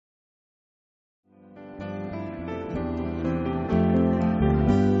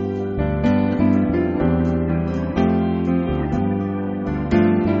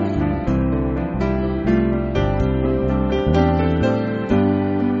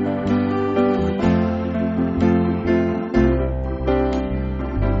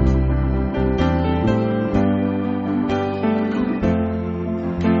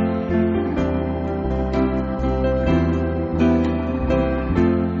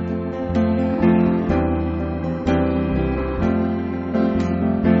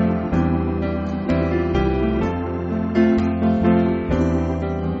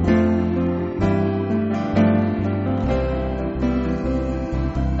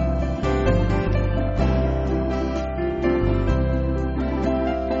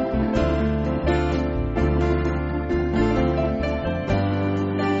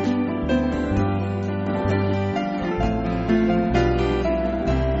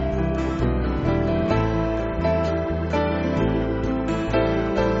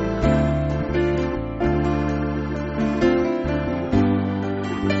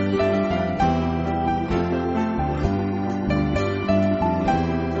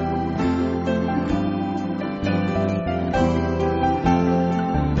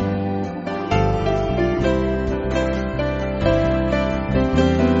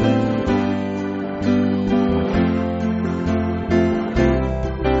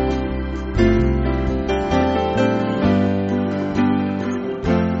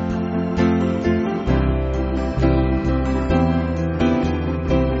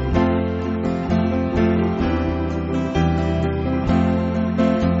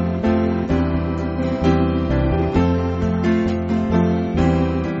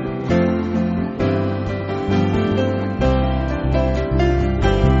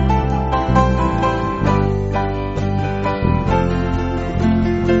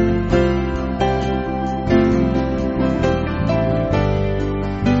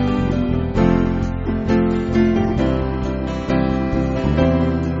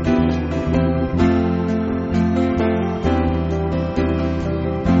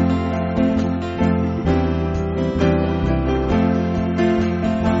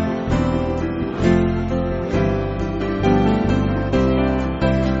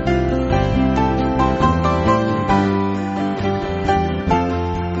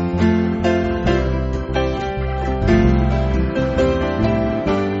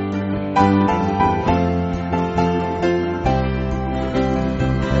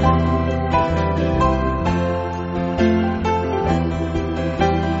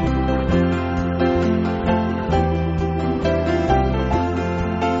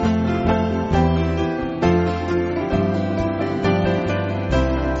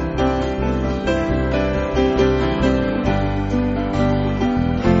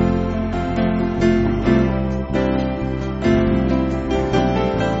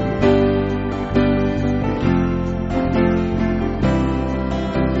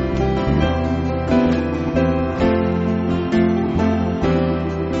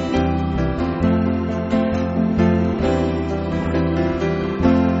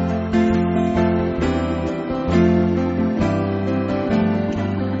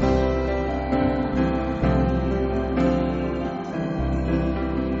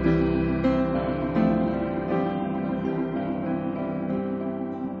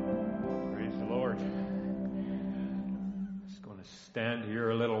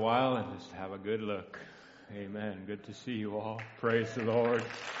Good look. Amen. Good to see you all. Praise the Lord.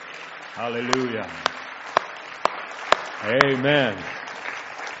 Hallelujah. Amen.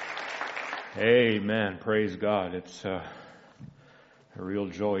 Amen. Praise God. It's a real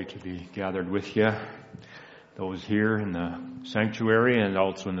joy to be gathered with you. Those here in the sanctuary and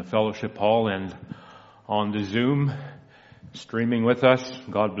also in the fellowship hall and on the Zoom streaming with us.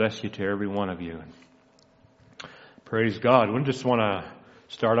 God bless you to every one of you. Praise God. We just want to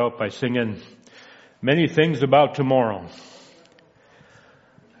start out by singing Many Things About Tomorrow.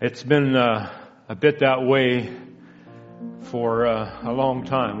 It's been a bit that way for a long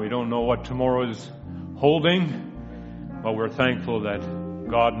time. We don't know what tomorrow is holding, but we're thankful that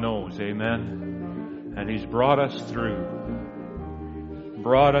God knows. Amen. And He's brought us through.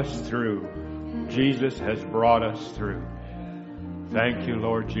 Jesus has brought us through. Thank you,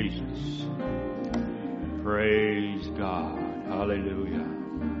 Lord Jesus. Praise God. Hallelujah.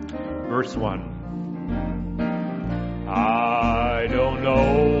 Verse 1. I don't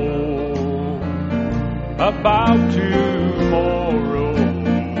know about tomorrow.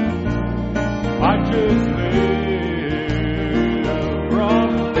 I just live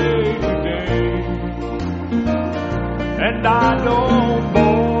from day to day. And I don't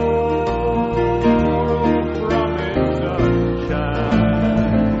borrow from its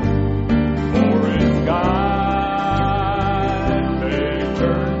sunshine or its skies may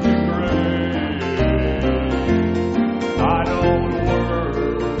turn to gray. I don't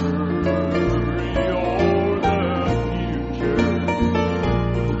worry o'er the future,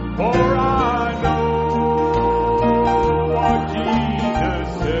 for I know what Jesus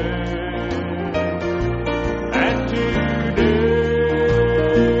said. And today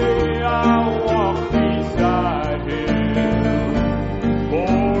I'll walk beside Him,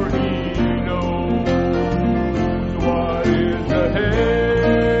 for He knows what is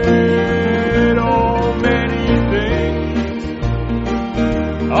ahead. Oh, many things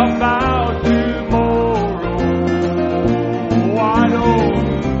about tomorrow I don't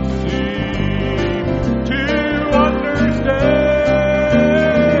seem to understand,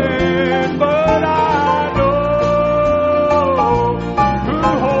 but I know who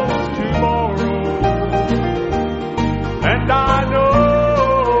holds tomorrow, and I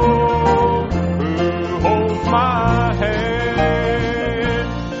know who holds my hand.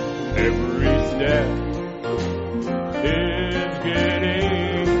 Every step is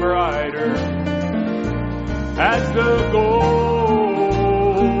getting brighter as the golden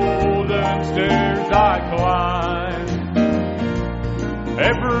stairs I climb.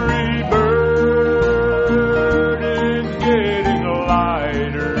 Every burden's getting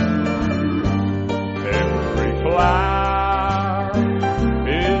lighter. Every cloud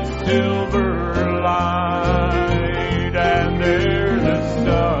is silver light, and there the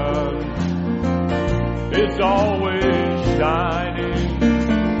sun is always shining.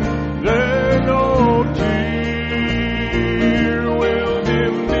 There no tear will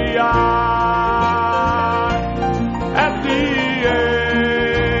dim the eye at the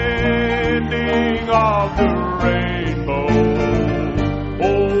ending of the rainbow.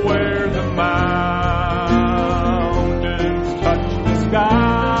 Oh, where the mountains touch the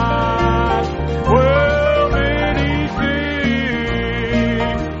sky. Well, many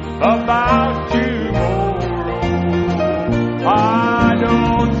things about tomorrow I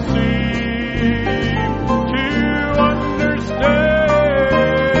don't seem to understand,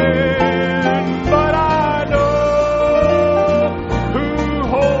 but I know who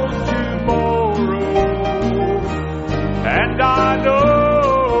holds tomorrow, and I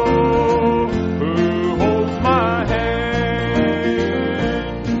know who holds my hand.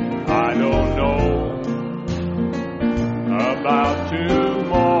 I don't know about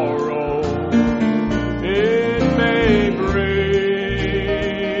tomorrow. It may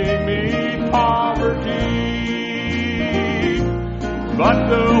bring me poverty, but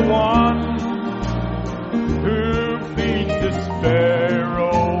the one who feeds the sparrow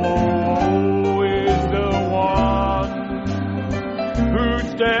is the one who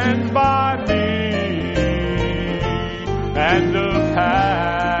stands by me, and the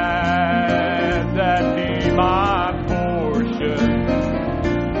path that be my portion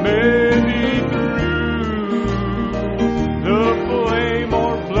may be through the flame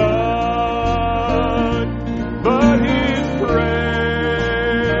or flood, but His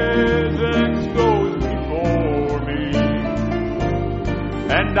presence goes before me,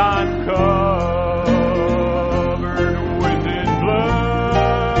 and I'm covered with His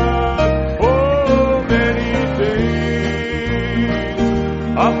blood.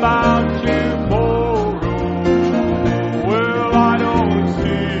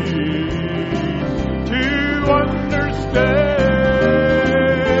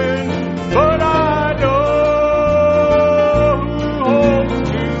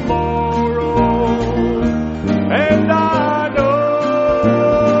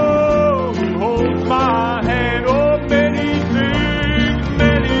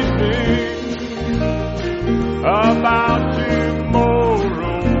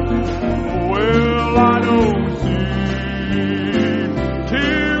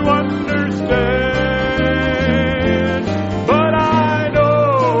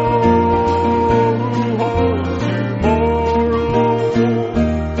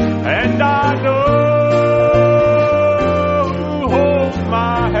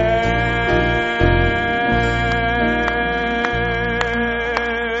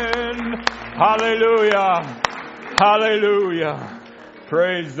 Hallelujah. Hallelujah.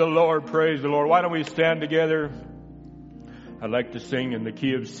 Praise the Lord. Praise the Lord. Why don't we stand together? I'd like to sing in the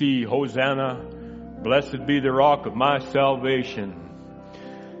key of C, Hosanna, blessed be the rock of my salvation.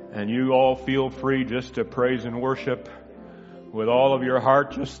 And you all feel free just to praise and worship with all of your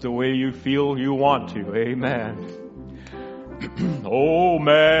heart, just the way you feel you want to. Amen. Oh,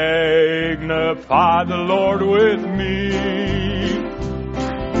 magnify the Lord with me,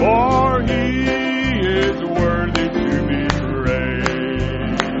 for He is worthy to be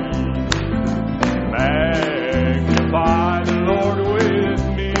praised. Magnify the Lord with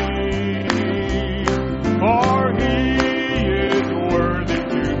me, for He is worthy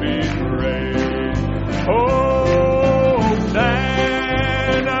to be praised. Hosanna,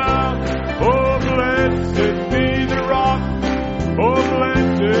 oh blessed be the rock, oh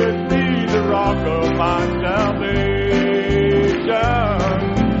blessed be the rock of my salvation.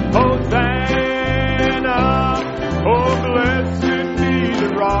 Hosanna, oh blessed be the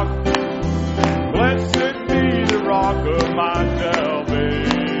rock, blessed be the rock of my salvation.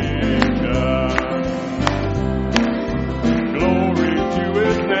 Glory to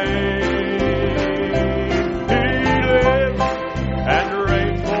His name, He lives and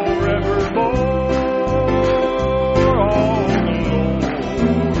reigns forevermore. All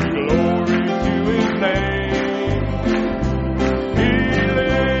glory to His name, He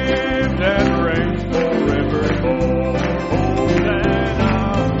lives and reigns forevermore. Hosanna,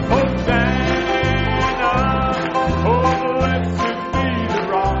 Hosanna, oh blessed be the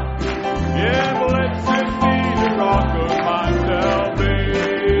rock, yeah, blessed be the rock of my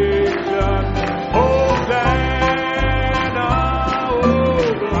salvation. Hosanna, oh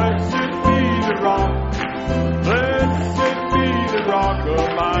blessed be the rock, blessed be the rock of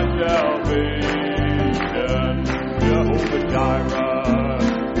my salvation. Jehovah Jireh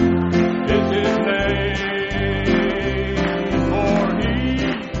is His name, for He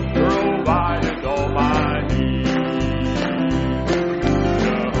provided all my needs.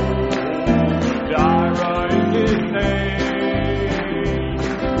 Jehovah Jireh is His name,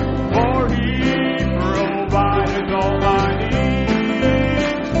 for He provided all my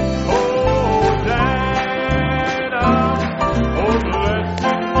needs. Hosanna, oh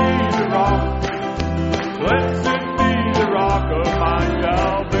blessed be the rock, blessed be the rock of my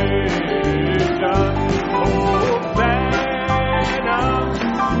salvation. Hosanna,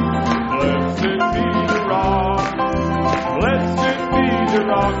 blessed be the rock, blessed be the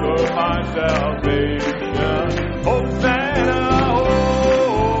rock of my salvation. Hosanna,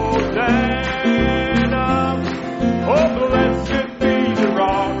 Hosanna, oh blessed be the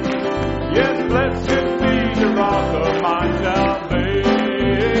rock, yes, blessed be the rock of my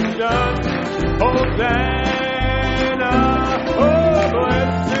salvation. Hosanna, oh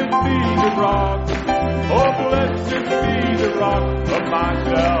blessed be the rock, oh blessed be the rock of my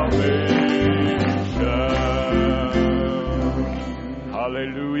salvation.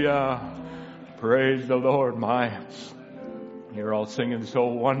 Hallelujah. Praise the Lord. You're all singing so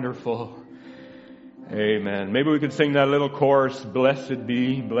wonderful. Amen. Maybe we could sing that little chorus, blessed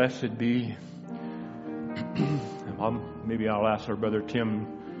be, blessed be. Maybe I'll ask our brother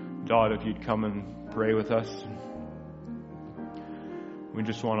Tim Dodd if you'd come and pray with us. We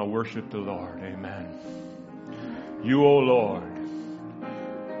just want to worship the Lord. Amen. You, O Lord,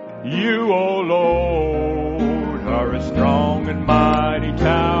 you, O Lord, are a strong and mighty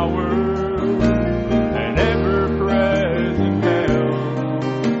tower, an ever-present help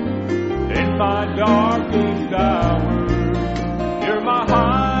in my darkest hour. You're my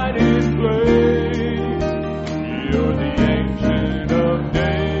hiding place. You're the Ancient of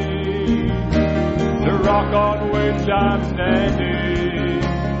Days, the rock on which I'm standing.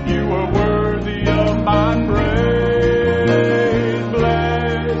 You are worthy of my praise.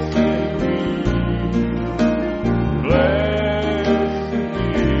 Blessed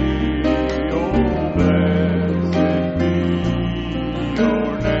be, oh blessed be your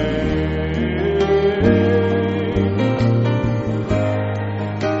name.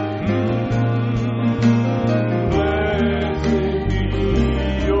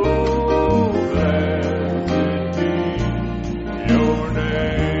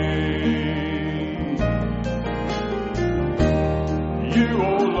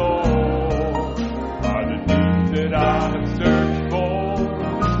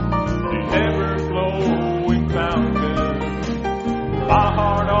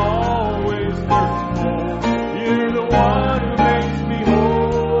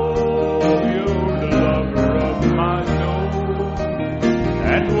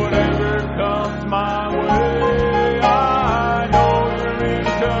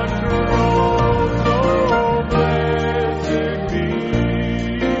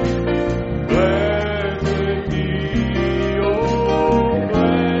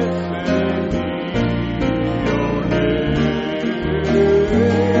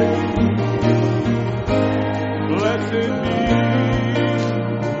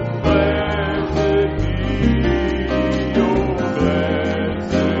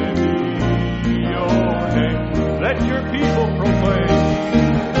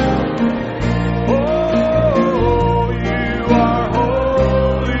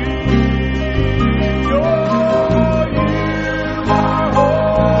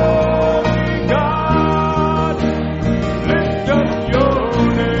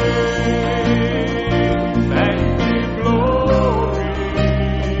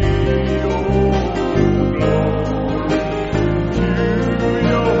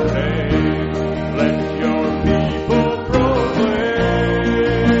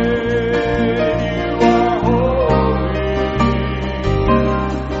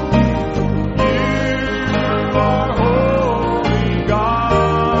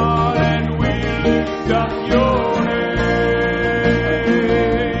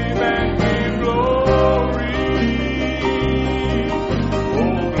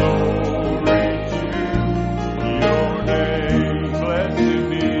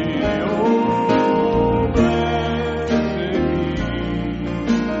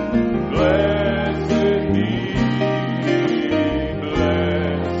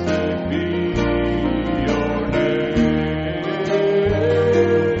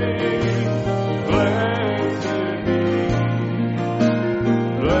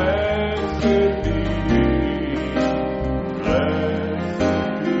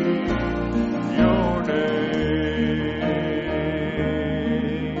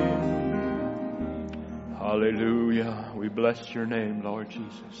 Bless your name, Lord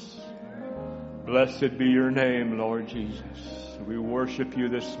Jesus. Blessed be your name, Lord Jesus. We worship you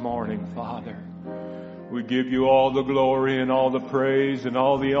this morning, Father. We give you all the glory and all the praise and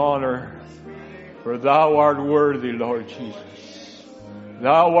all the honor. For thou art worthy, Lord Jesus.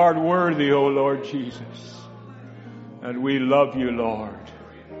 Thou art worthy, O Lord Jesus. And we love you, Lord.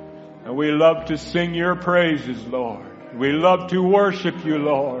 And we love to sing your praises, Lord. We love to worship you,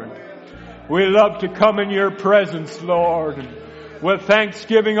 Lord. We love to come in your presence, Lord, with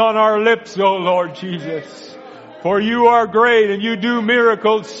thanksgiving on our lips, O Lord Jesus. For you are great and you do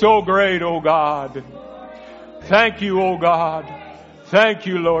miracles so great, O God. Thank you, O God. Thank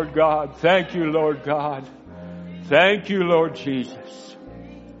you, Lord God. Thank you, Lord God. Thank you, Lord Jesus.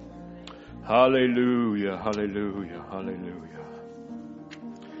 Hallelujah, hallelujah, hallelujah.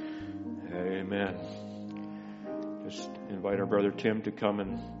 Amen. Just invite our brother Tim to come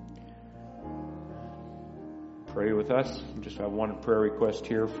and pray with us. Just have one prayer request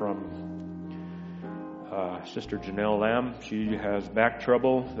here from Sister Janelle Lamb. She has back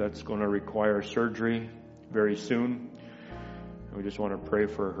trouble that's going to require surgery very soon. We just want to pray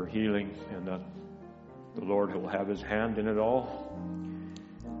for her healing and that the Lord will have his hand in it all.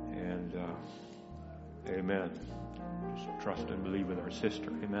 And amen. Just trust and believe with our sister.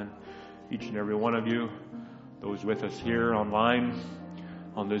 Amen. Each and every one of you, those with us here online,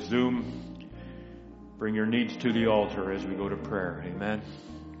 on the Zoom, bring your needs to the altar as we go to prayer. Amen.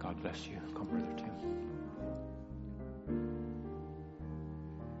 God bless you. Come, Brother Tim.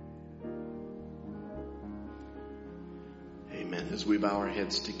 Amen. As we bow our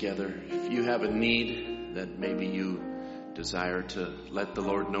heads together, if you have a need that maybe you desire to let the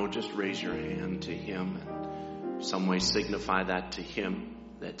Lord know, just raise your hand to him and some way signify that to him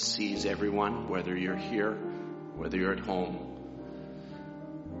that sees everyone, whether you're here, whether you're at home.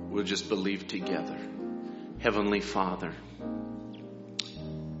 We'll just believe together. Heavenly Father,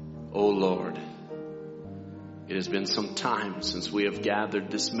 O Lord, it has been some time since we have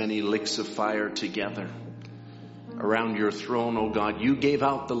gathered this many licks of fire together around your throne, O God. You gave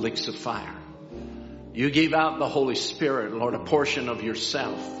out the licks of fire. You gave out the Holy Spirit, Lord, a portion of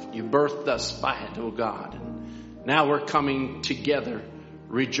yourself. You birthed us by it, O God. And now we're coming together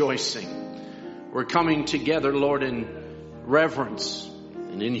rejoicing. We're coming together, Lord, in reverence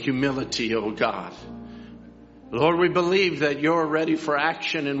and in humility, O God. Lord, we believe that you're ready for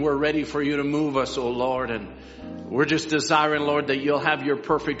action and we're ready for you to move us, O Lord. And we're just desiring, Lord, that you'll have your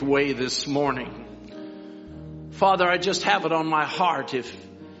perfect way this morning. Father, I just have it on my heart.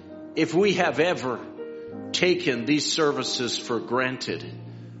 If we have ever taken these services for granted,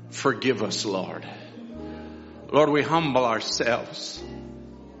 forgive us, Lord. Lord, we humble ourselves.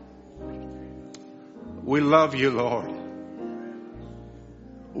 We love you, Lord.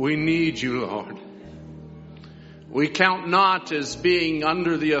 We need you, Lord. We count not as being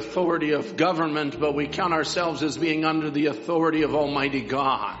under the authority of government, but we count ourselves as being under the authority of Almighty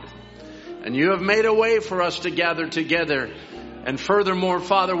God. And you have made a way for us to gather together. And furthermore,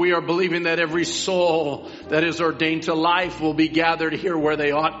 Father, we are believing that every soul that is ordained to life will be gathered here where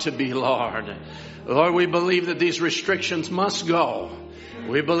they ought to be, Lord. Lord, we believe that these restrictions must go.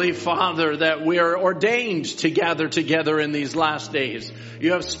 We believe, Father, that we are ordained to gather together in these last days.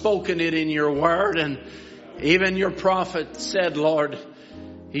 You have spoken it in your word, and even your prophet said, Lord,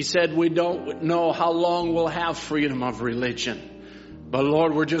 he said, we don't know how long we'll have freedom of religion. But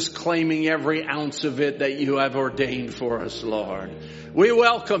Lord, we're just claiming every ounce of it that you have ordained for us, Lord. We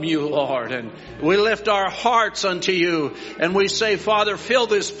welcome you, Lord, and we lift our hearts unto you, and we say, Father, fill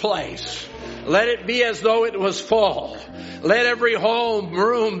this place. Let it be as though it was full. Let every home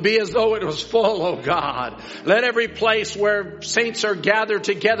room be as though it was full, oh God. Let every place where saints are gathered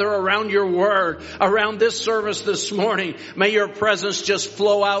together around your word, around this service this morning, may your presence just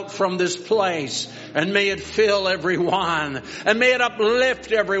flow out from this place. And may it fill everyone. And may it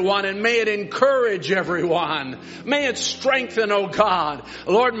uplift everyone. And may it encourage everyone. May it strengthen, oh God.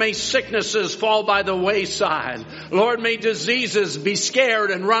 Lord, may sicknesses fall by the wayside. Lord, may diseases be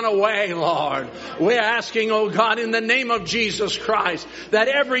scared and run away, Lord. We're asking, oh God, in the name of Jesus Christ, that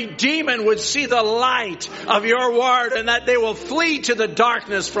every demon would see the light of your word and that they will flee to the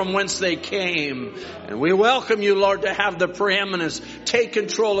darkness from whence they came. And we welcome you, Lord, to have the preeminence. Take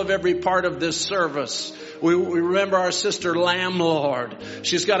control of every part of this service. We remember our sister Lamb, Lord.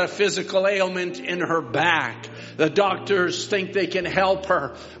 She's got a physical ailment in her back. The doctors think they can help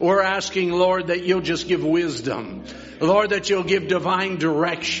her. We're asking, Lord, that you'll just give wisdom. Lord, that you'll give divine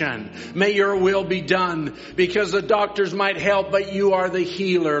direction. May your will be done, because the doctors might help, but you are the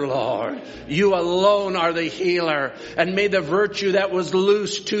healer, Lord. You alone are the healer. And may the virtue that was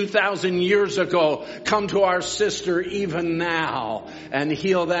loose 2,000 years ago come to our sister even now and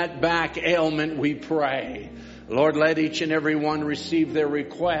heal that back ailment, we pray. Lord, let each and every one receive their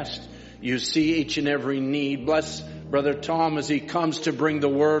request. You see each and every need. Bless Brother Tom as he comes to bring the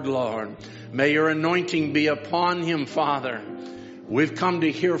word, Lord. May your anointing be upon him, Father. We've come to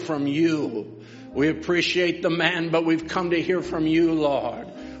hear from you. We appreciate the man, but we've come to hear from you, Lord.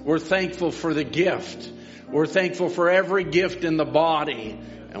 We're thankful for the gift. We're thankful for every gift in the body.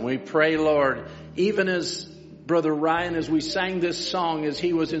 And we pray, Lord, even as Brother Ryan, as we sang this song, as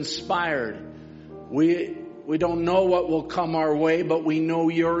he was inspired, we don't know what will come our way, but we know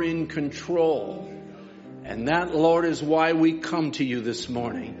you're in control. And that, Lord, is why we come to you this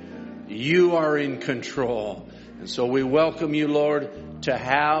morning. You are in control. And so we welcome you, Lord, to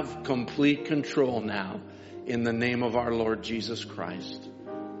have complete control now. In the name of our Lord Jesus Christ.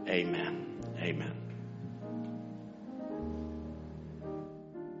 Amen. Amen.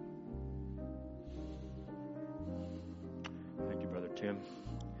 Thank you, Brother Tim.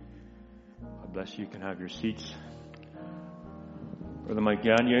 God bless you. You can have your seats. Brother Mike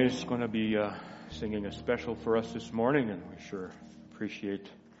Gagne is going to be singing a special for us this morning, and we sure appreciate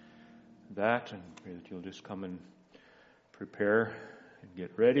that, and pray that you'll just come and prepare and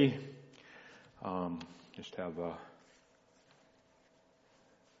get ready. Just have a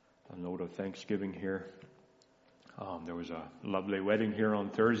note of thanksgiving here. There was a lovely wedding here on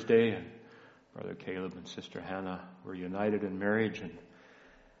Thursday, and Brother Caleb and Sister Hannah were united in marriage, and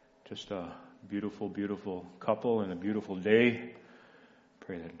just a beautiful, beautiful couple and a beautiful day.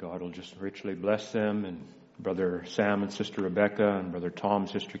 Pray that God will just richly bless them. And Brother Sam and Sister Rebecca and Brother Tom,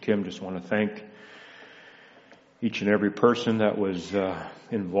 Sister Kim, just want to thank each and every person that was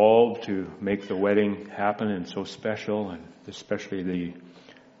involved to make the wedding happen and so special, and especially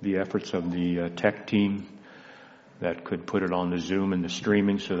the efforts of the tech team that could put it on the Zoom and the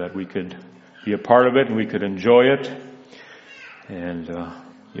streaming so that we could be a part of it and we could enjoy it. And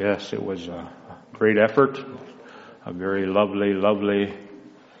yes, it was a great effort, a very lovely, lovely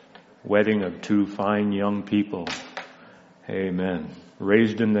wedding of two fine young people. Amen.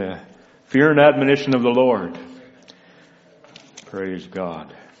 Raised in the fear and admonition of the Lord. Praise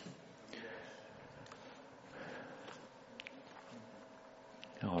God.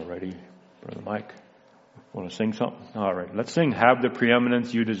 Alrighty, Brother Mike, want to sing something? All right, let's sing "Have the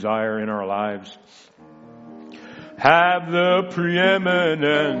Preeminence You Desire" in our lives. Have the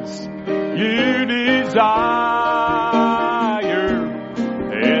preeminence you desire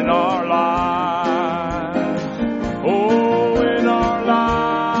in our lives. Oh, in our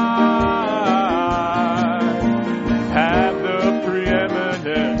lives. Have the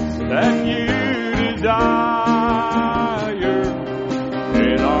preeminence that you desire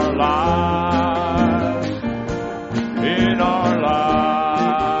in our lives. In our lives.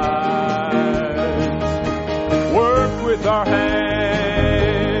 Work with our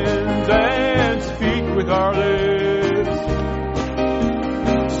hands and speak with our lips.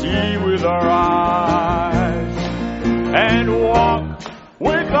 See with our eyes and walk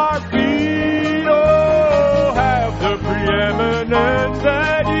with our feet. Oh, have the preeminence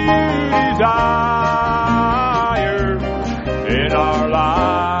that you desire in our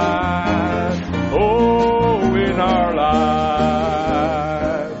lives. Oh, in our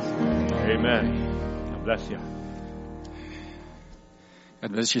lives. Amen. God bless you.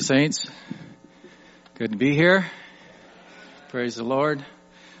 God bless you, saints. Good to be here. Praise the Lord.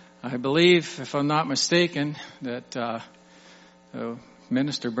 I believe, if I'm not mistaken, that the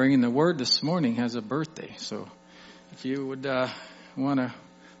minister bringing the word this morning has a birthday. So if you would want to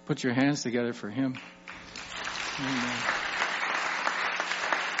put your hands together for him. Amen.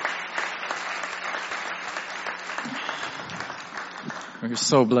 We're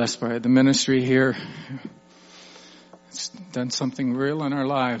so blessed by the ministry here. It's done something real in our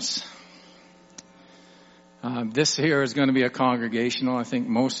lives. This here is going to be a congregational. I think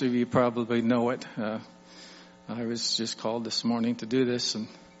most of you probably know it. I was just called this morning to do this, and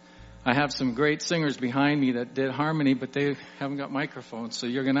I have some great singers behind me that did harmony, but they haven't got microphones, so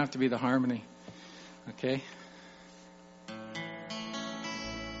you're going to have to be the harmony. Okay?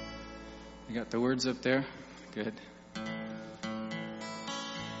 You got the words up there? Good.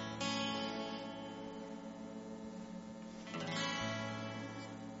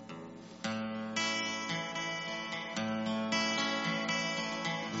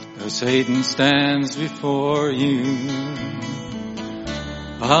 though Satan stands before you,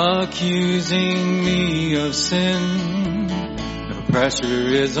 accusing me of sin. The pressure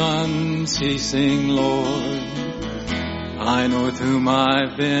is unceasing, Lord. I know with whom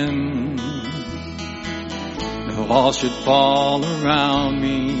I've been. The wall should fall around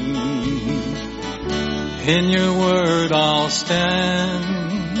me. In your word I'll stand,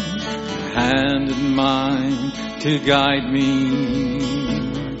 your hand in mine to guide me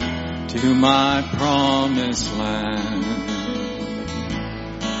to my promised land.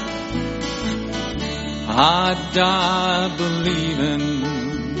 I die believing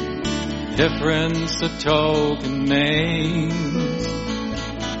difference a token makes.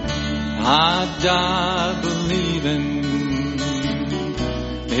 I die believing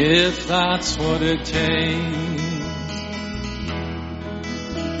if that's what it takes.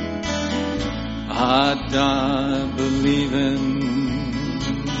 I die believing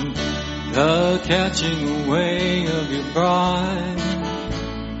the catching away of your bride.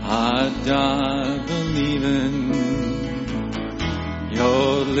 I die believing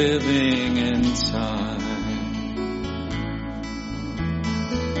you're living inside.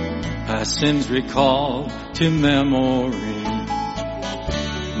 Past sins recall to memory.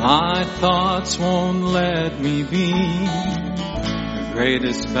 My thoughts won't let me be. The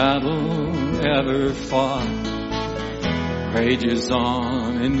greatest battle ever fought rages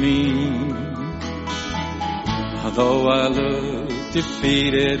on in me. Although I look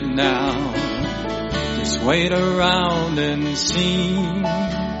defeated now, just wait around and see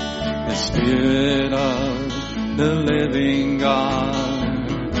the Spirit of the living God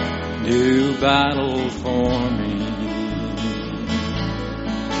do battle for me.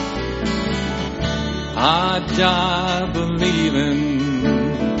 I die believing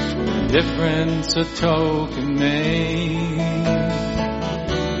the difference a token makes.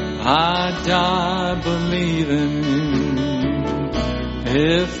 I die believing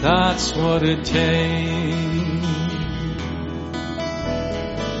if that's what it takes.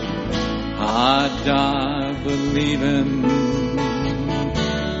 I die believing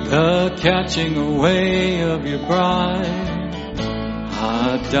the catching away of your bride.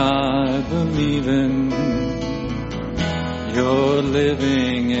 I die believing you're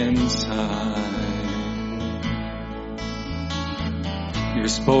living inside. Your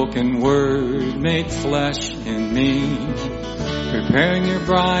spoken word made flesh in me, preparing your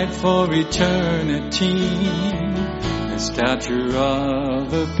bride for eternity. The stature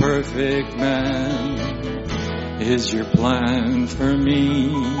of a perfect man is your plan for me.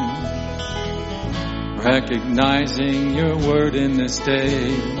 Recognizing your word in this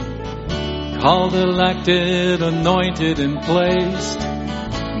day, called, elected, anointed, and placed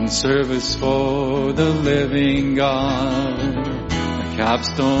in service for the living God. The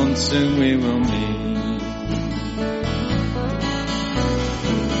capstone soon we will meet.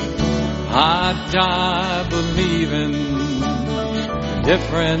 I die believing the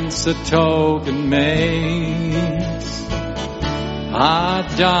difference a token makes. I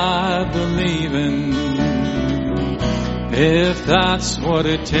die believing if that's what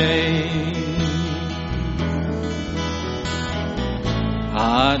it takes.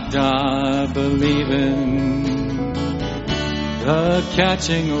 I die believing the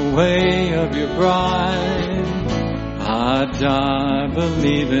catching away of your bride. I die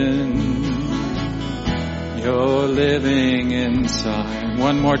believing you're living inside.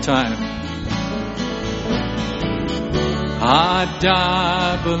 One more time. I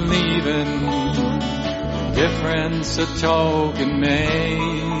die believing the difference a token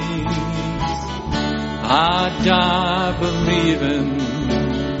makes. I die believing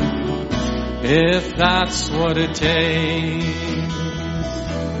if that's what it takes.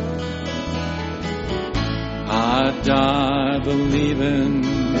 I die believing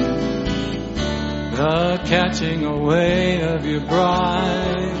the catching away of your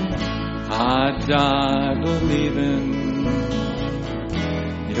bride. I die believing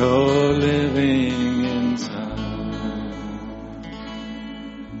you're living inside.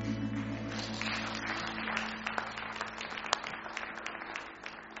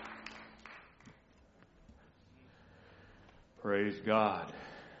 Praise God.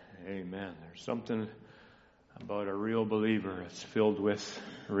 Amen. There's something about a real believer that's filled with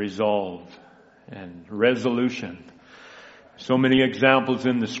resolve and resolution. So many examples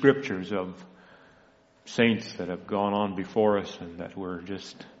in the scriptures of saints that have gone on before us and that were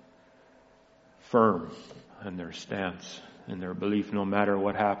just firm in their stance, in their belief, no matter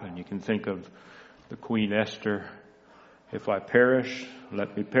what happened. You can think of the Queen Esther. If I perish,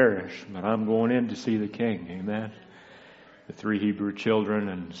 let me perish, but I'm going in to see the King. Amen. the 3 Hebrew children,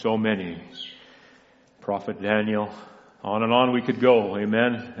 and so many. Prophet Daniel. On and on we could go.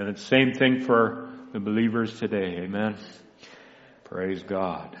 Amen. And it's the same thing for the believers today. Amen. Praise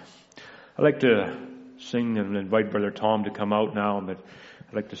God. I'd like to sing and invite Brother Tom to come out now, but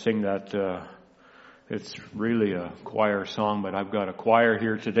I'd like to sing that. It's really a choir song, but I've got a choir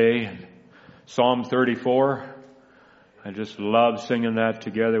here today. Psalm 34. I just love singing that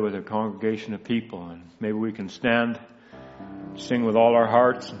together with a congregation of people. And maybe we can stand, sing with all our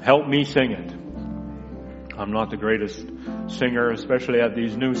hearts. Help me sing it. I'm not the greatest singer, especially at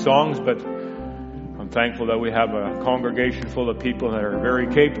these new songs, but I'm thankful that we have a congregation full of people that are very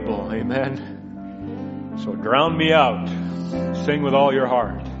capable. Amen. So drown me out. Sing with all your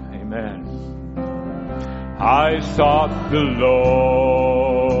heart. Amen. I sought the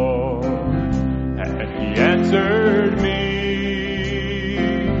Lord, and He answered me,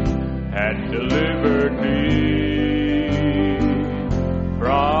 and delivered me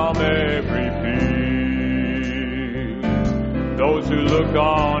from every fear. Those who look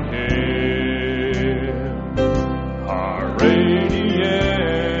on Him are radiant.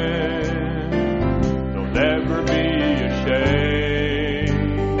 They'll never be ashamed.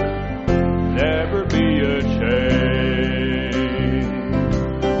 Never be ashamed.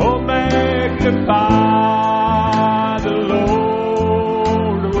 Oh, magnify the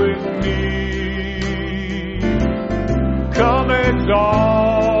Lord with me. Come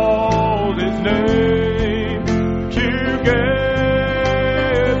exalt His name.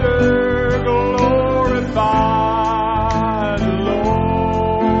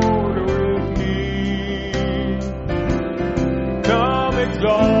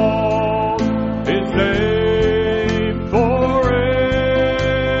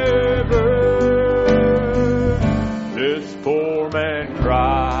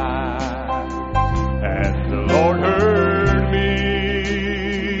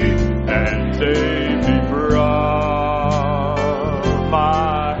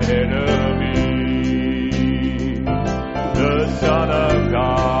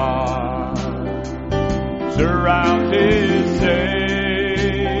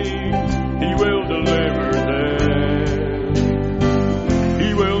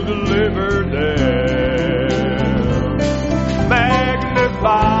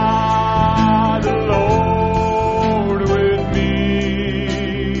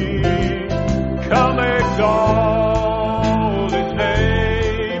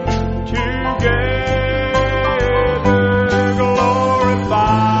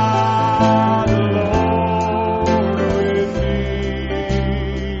 Glorify the Lord.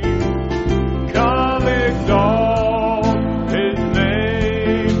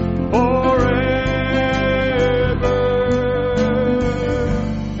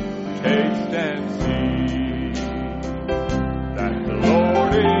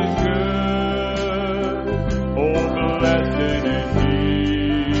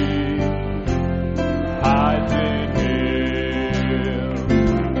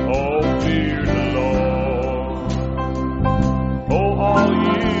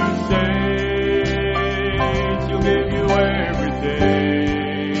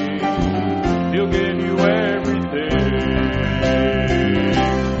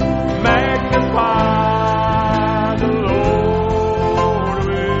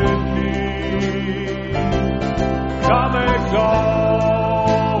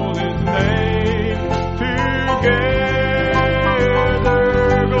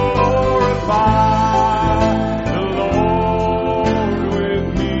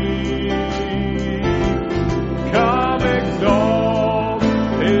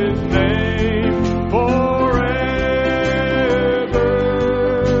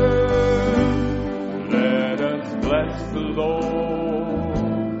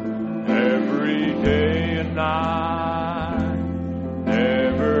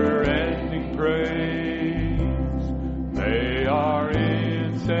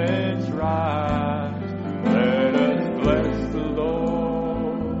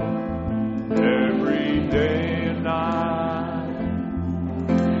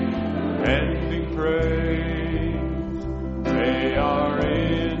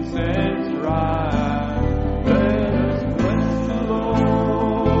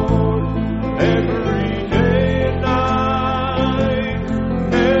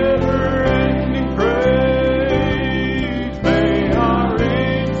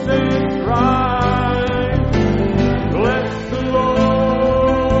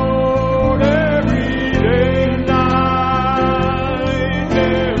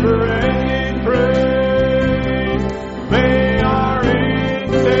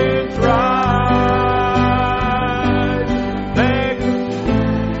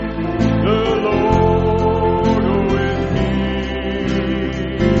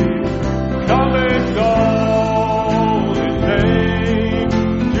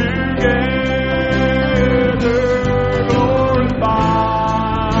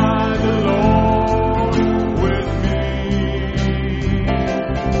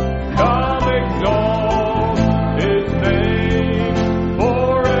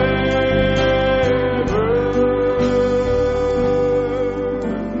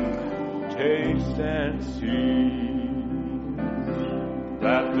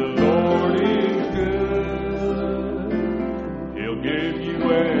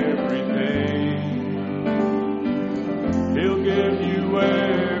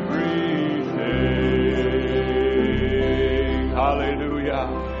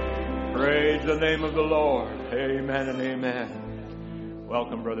 name of the Lord. Amen and amen.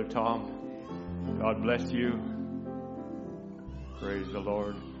 Welcome, Brother Tom. God bless you. Praise the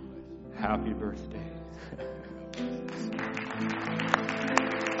Lord. Happy birthday.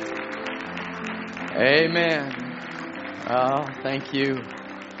 Amen. Oh, thank you.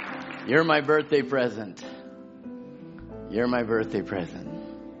 You're my birthday present. You're my birthday present.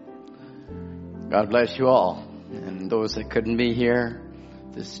 God bless you all. And those that couldn't be here,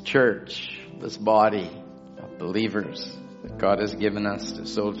 this church, this body of believers that God has given us to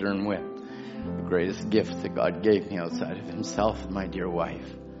sojourn with. The greatest gift that God gave me outside of himself and my dear wife.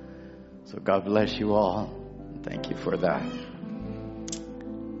 So God bless you all. Thank you for that.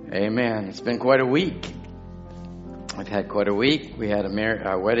 Amen. It's been quite a week. I've had quite a week. We had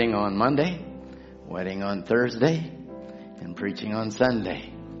a wedding on Monday, wedding on Thursday, and preaching on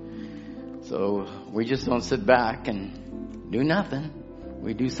Sunday. So we just don't sit back and do nothing.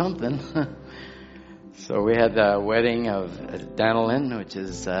 We do something. So we had the wedding of Danilyn, which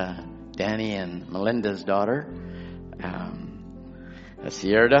is Danny and Melinda's daughter,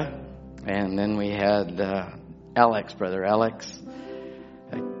 Sierra. And then we had Alex, Brother Alex.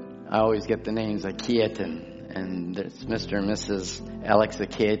 I always get the names Akiatan, and it's Mr. and Mrs. Alex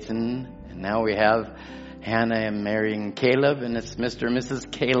Akiatan. And now we have Hannah marrying Caleb, and it's Mr. and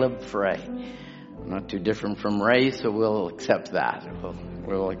Mrs. Caleb Frey. Not too different from Ray, so we'll accept that.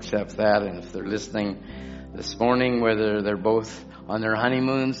 We'll accept that. And if they're listening this morning, whether they're both on their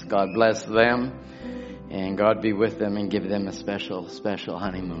honeymoons, God bless them, and God be with them and give them a special, special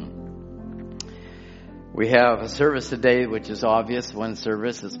honeymoon. We have a service today, which is obvious. One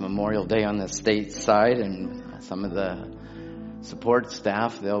service is Memorial Day on the state side, and some of the support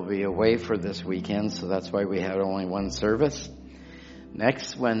staff, they'll be away for this weekend, so that's why we have only one service.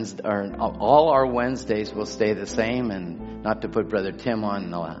 Next Wednesday, all our Wednesdays will stay the same, and not to put Brother Tim on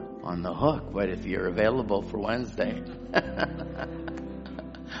the hook, but if you're available for Wednesday,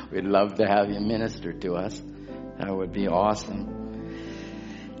 we'd love to have you minister to us. That would be awesome.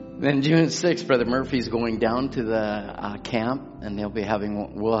 Then June 6th, Brother Murphy's going down to the camp, and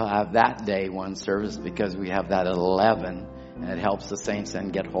we'll have that day one service because we have that at 11, and it helps the saints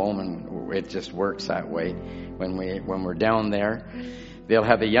then get home, and it just works that way when we're down there. They'll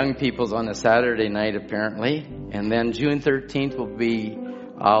have the young people's on a Saturday night apparently, and then June 13th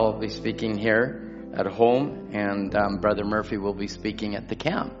I'll be speaking here at home, and Brother Murphy will be speaking at the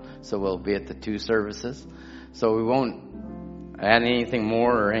camp. So we'll be at the two services. So we won't add anything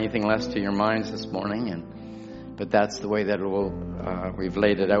more or anything less to your minds this morning, but that's the way that we've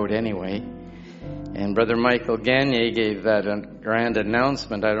laid it out anyway. And Brother Michael Gagne gave that grand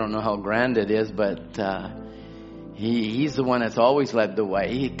announcement. I don't know how grand it is, but he's the one that's always led the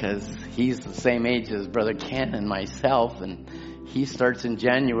way because he's the same age as Brother Ken and myself, and he starts in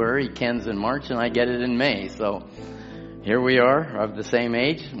January, Ken's in March, and I get it in May. So here we are of the same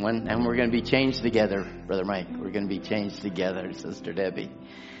age, and we're going to be changed together, Brother Mike. We're going to be changed together, Sister Debbie.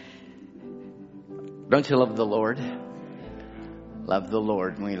 Don't you love the Lord? Love the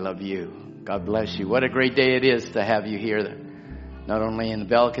Lord, and we love you. God bless you. What a great day it is to have you here, not only in the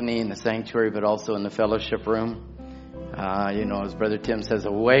balcony, in the sanctuary, but also in the fellowship room. As Brother Tim says,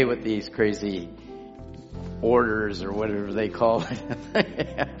 away with these crazy orders or whatever they call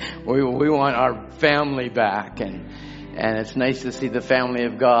it. we want our family back, and it's nice to see the family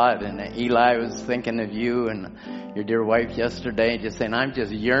of God. And Eli was thinking of you and your dear wife yesterday, just saying, I'm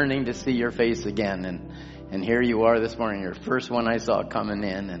just yearning to see your face again. And here you are this morning, your first one I saw coming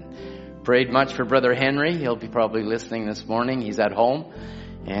in, and prayed much for Brother Henry. He'll be probably listening this morning. He's at home,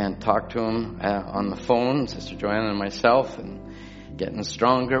 and talked to him on the phone, Sister Joanna and myself, and getting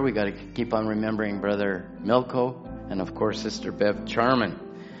stronger. We got to keep on remembering Brother Milko, and of course Sister Bev Charman,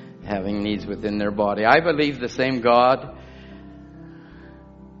 having needs within their body. I believe the same God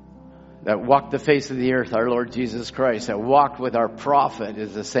that walked the face of the earth, our Lord Jesus Christ, that walked with our prophet,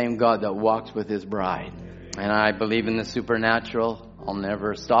 is the same God that walks with his bride. And I believe in the supernatural. I'll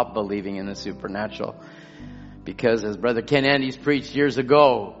never stop believing in the supernatural, because as Brother Ken Andes preached years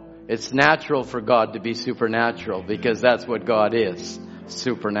ago, it's natural for God to be supernatural, because that's what God is,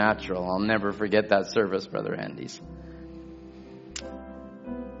 supernatural. I'll never forget that service, Brother Andes.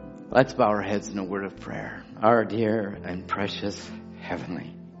 Let's bow our heads in a word of prayer. Our dear and precious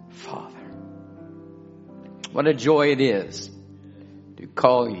Heavenly Father, what a joy it is to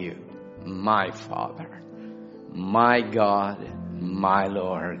call you my Father, my God, my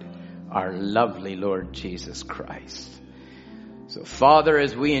Lord, our lovely Lord Jesus Christ. So, Father,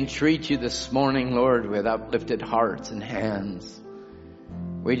 as we entreat you this morning, Lord, with uplifted hearts and hands,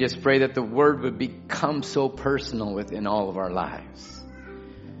 we just pray that the word would become so personal within all of our lives.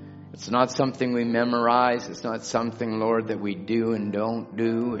 It's not something we memorize. It's not something, Lord, that we do and don't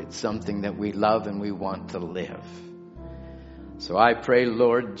do. It's something that we love and we want to live. So I pray,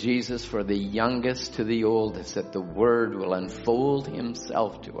 Lord Jesus, for the youngest to the oldest, that the Word will unfold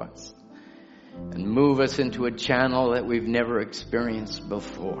Himself to us and move us into a channel that we've never experienced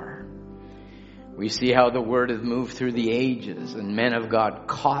before. We see how the Word has moved through the ages, and men of God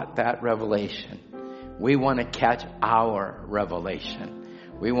caught that revelation. We want to catch our revelation.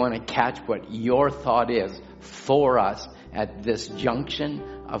 We want to catch what your thought is for us at this junction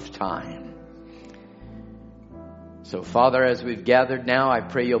of time. So, Father, as we've gathered now, I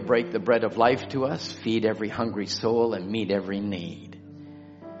pray you'll break the bread of life to us, feed every hungry soul, and meet every need.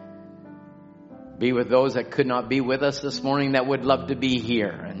 Be with those that could not be with us this morning that would love to be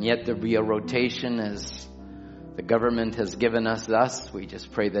here, and yet there be a rotation as the government has given us thus. We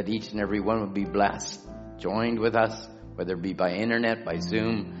just pray that each and every one would be blessed, joined with us, whether it be by internet, by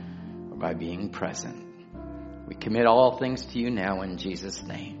Zoom, or by being present. We commit all things to you now in Jesus'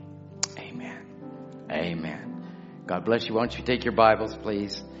 name. Amen. Amen. God bless you. Why don't you take your Bibles,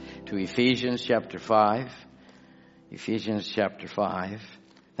 please, to Ephesians chapter 5. Ephesians chapter 5.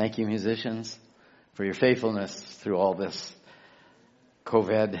 Thank you, musicians, for your faithfulness through all this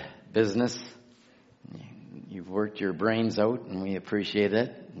COVID business. You've worked your brains out, and we appreciate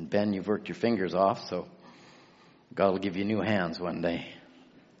it. And Ben, you've worked your fingers off, so God will give you new hands one day.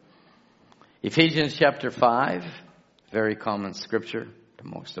 Ephesians chapter 5, very common scripture to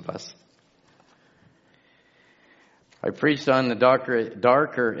most of us. I preached on the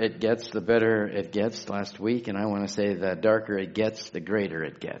darker it gets, the better it gets last week, and I want to say the darker it gets, the greater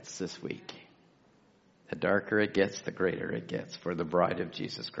it gets this week. The darker it gets, the greater it gets for the bride of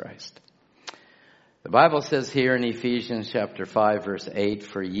Jesus Christ. The Bible says here in Ephesians chapter 5 verse 8,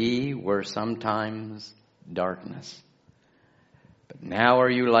 "For ye were sometimes darkness, but now are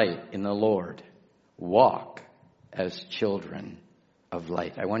you light in the Lord. Walk as children of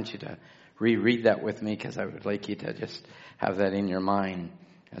light." I want you to reread that with me, because I would like you to just have that in your mind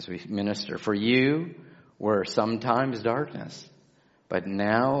as we minister. "For you were sometimes darkness, but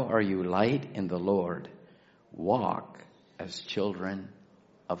now are you light in the Lord. Walk as children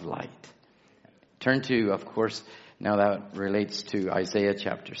of light." Turn to, of course, now that relates to Isaiah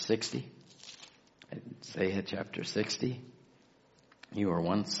chapter 60. Isaiah chapter 60. "You were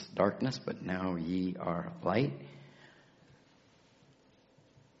once darkness, but now ye are light."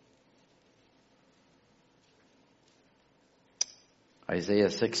 Isaiah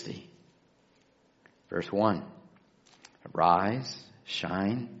 60, verse 1. "Arise,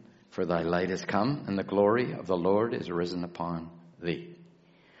 shine, for thy light is come, and the glory of the Lord is risen upon thee.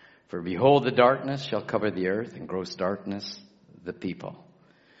 For behold, the darkness shall cover the earth, and gross darkness the people.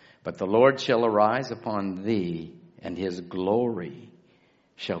 But the Lord shall arise upon thee, and his glory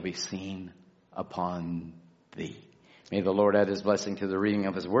shall be seen upon thee." May the Lord add his blessing to the reading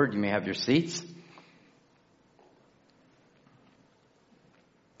of his word. You may have your seats.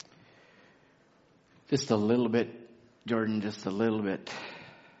 Just a little bit, Jordan, just a little bit.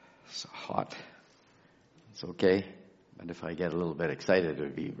 It's hot. It's okay. But if I get a little bit excited, it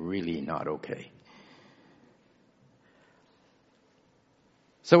would be really not okay.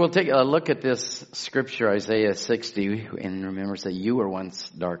 So we'll take a look at this scripture, Isaiah 60. And remember, say, "You were once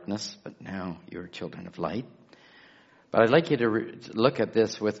darkness, but now you're children of light." But I'd like you to look at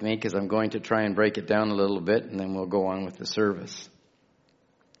this with me, because I'm going to try and break it down a little bit, and then we'll go on with the service.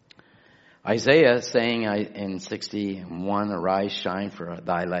 Isaiah is saying in 61, "Arise, shine, for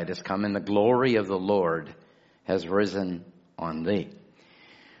thy light has come, and the glory of the Lord has risen on thee."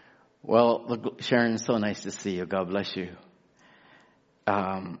 Well, Sharon, it's so nice to see you. God bless you.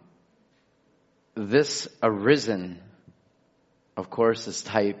 This arisen, of course, is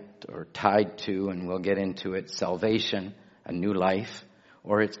typed or tied to, and we'll get into it, salvation, a new life,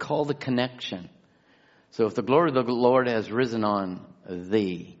 or it's called a connection. So if the glory of the Lord has risen on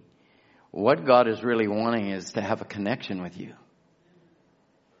thee, what God is really wanting is to have a connection with you.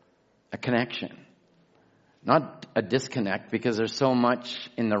 A connection. Not a disconnect, because there's so much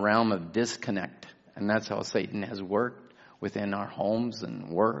in the realm of disconnect. And that's how Satan has worked within our homes and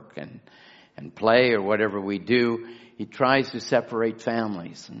work and play or whatever we do. He tries to separate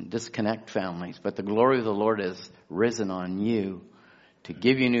families and disconnect families. But the glory of the Lord has risen on you to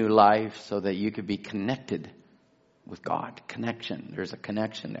give you new life so that you could be connected with God. Connection. There's a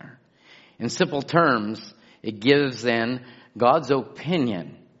connection there. In simple terms, it gives then God's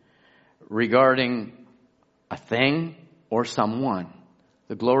opinion regarding a thing or someone.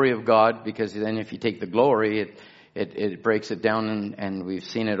 The glory of God, because then if you take the glory, it breaks it down, and we've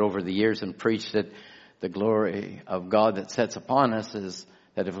seen it over the years and preached it. The glory of God that sets upon us is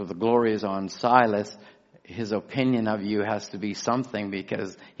that if the glory is on Silas, his opinion of you has to be something,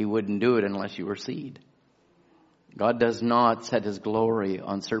 because he wouldn't do it unless you were seed. God does not set his glory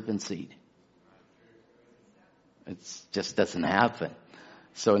on serpent seed. It just doesn't happen.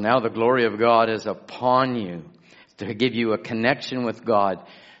 So now the glory of God is upon you to give you a connection with God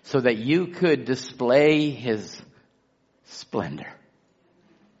so that you could display his splendor.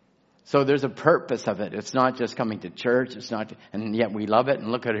 So there's a purpose of it. It's not just coming to church. It's not, and yet we love it. And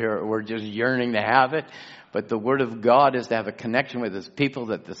look at here, we're just yearning to have it. But the Word of God is to have a connection with his people,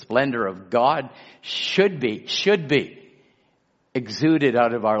 that the splendor of God should be exuded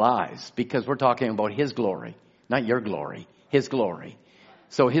out of our lives, because we're talking about his glory, not your glory, his glory.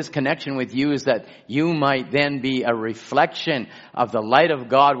 So his connection with you is that you might then be a reflection of the light of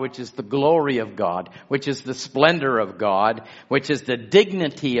God, which is the glory of God, which is the splendor of God, which is the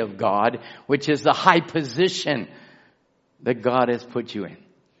dignity of God, which is the high position that God has put you in.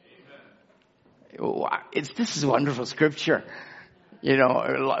 This is wonderful scripture. You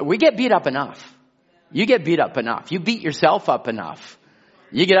know, we get beat up enough. You get beat up enough. You beat yourself up enough.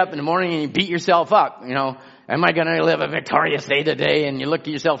 You get up in the morning and you beat yourself up, you know. Am I going to live a victorious day today? And you look at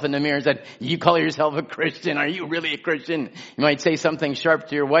yourself in the mirror and say, you call yourself a Christian? Are you really a Christian? You might say something sharp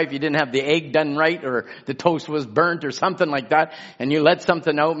to your wife. You didn't have the egg done right, or the toast was burnt, or something like that. And you let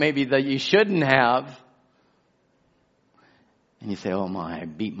something out maybe that you shouldn't have. And you say, oh my, I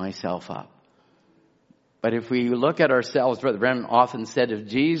beat myself up. But if we look at ourselves, Brother Branham often said, if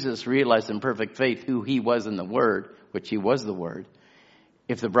Jesus realized in perfect faith who he was in the Word, which he was the Word,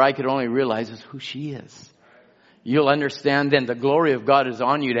 if the bride could only realize who she is, you'll understand then the glory of God is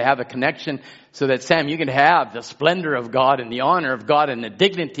on you to have a connection, so that, Sam, you can have the splendor of God and the honor of God and the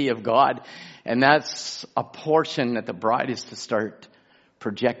dignity of God. And that's a portion that the bride is to start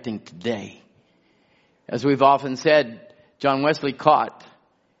projecting today. As we've often said, John Wesley caught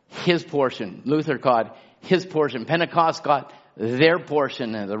his portion. Luther caught his portion. Pentecost got their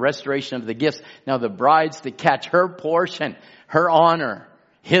portion, and the restoration of the gifts. Now the bride's to catch her portion, her honor,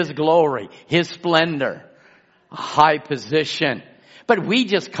 his glory, his splendor. A high position. But we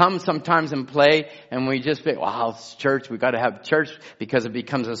just come sometimes and play, and we just say, wow, it's church. We've got to have church, because it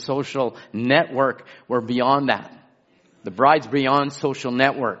becomes a social network. We're beyond that. The bride's beyond social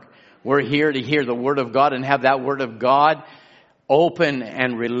network. We're here to hear the Word of God and have that Word of God open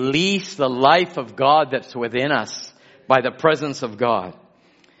and release the life of God that's within us by the presence of God.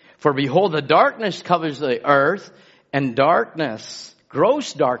 For behold, the darkness covers the earth, and darkness,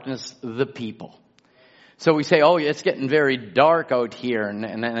 gross darkness, the people. So we say, oh, it's getting very dark out here, and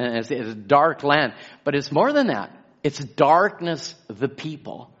it's a dark land. But it's more than that. It's darkness, the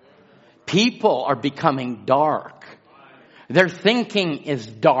people. People are becoming dark. Their thinking is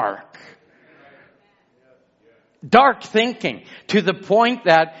dark. Dark thinking, to the point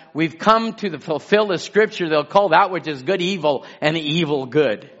that we've come to fulfill the scripture. They'll call that which is good evil and evil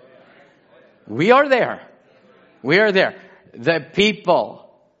good. We are there. We are there. The people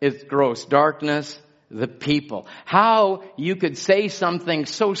is gross darkness. The people. How you could say something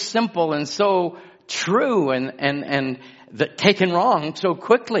so simple and so true and taken wrong so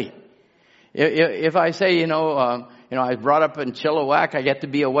quickly. If I say, I was brought up in Chilliwack, I get to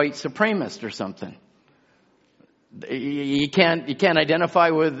be a white supremacist or something. You can't identify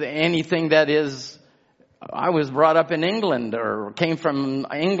with anything that is, I was brought up in England or came from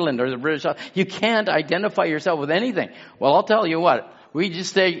England or the British. You can't identify yourself with anything. Well, I'll tell you what. We just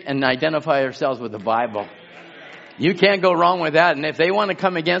stay and identify ourselves with the Bible. You can't go wrong with that. And if they want to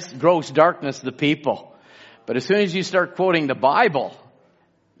come against gross darkness, the people. But as soon as you start quoting the Bible,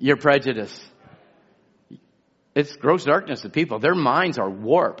 you're prejudiced. It's gross darkness, the people. Their minds are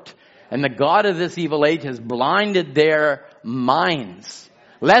warped. And the God of this evil age has blinded their minds,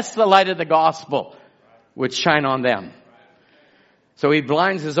 lest the light of the gospel would shine on them. So he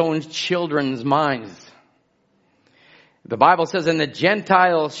blinds his own children's minds. The Bible says, and the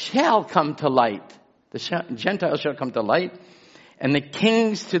Gentiles shall come to light. The Gentiles shall come to light, and the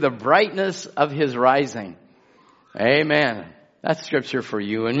kings to the brightness of his rising. Amen. That's scripture for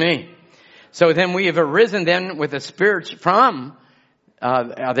you and me. So then we have arisen then with a spirit from,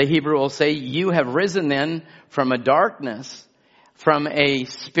 the Hebrew will say, you have risen then from a darkness, from a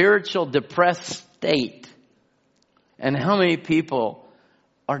spiritual depressed state. And how many people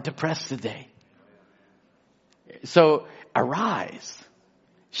are depressed today? So arise,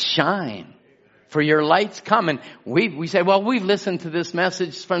 shine, for your light's come. And we say, well, we've listened to this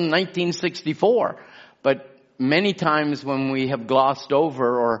message from 1964. But many times when we have glossed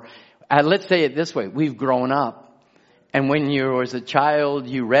over, or let's say it this way, we've grown up. And when you was a child,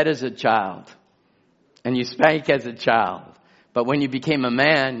 you read as a child. And you spake as a child. But when you became a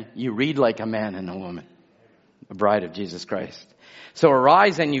man, you read like a man and a woman, a bride of Jesus Christ. So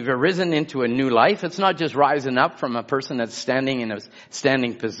arise, and you've arisen into a new life. It's not just rising up from a person that's standing in a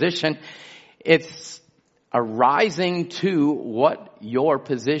standing position. It's arising to what your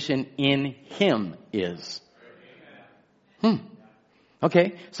position in Him is.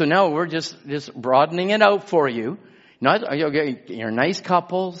 Okay, so now we're just broadening it out for you. You're nice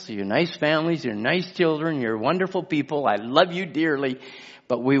couples, you're nice families, you're nice children, you're wonderful people. I love you dearly.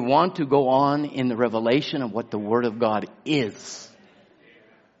 But we want to go on in the revelation of what the Word of God is.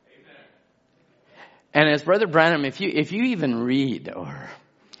 And as Brother Branham, if you even read, or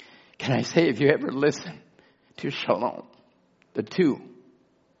can I say, if you ever listen to Shalom, the 2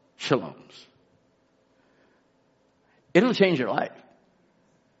 Shaloms, it'll change your life.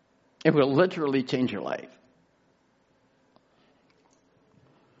 It will literally change your life.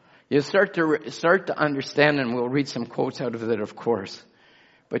 You start to understand, and we'll read some quotes out of it, of course.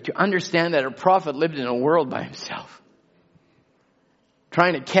 But you understand that a prophet lived in a world by himself,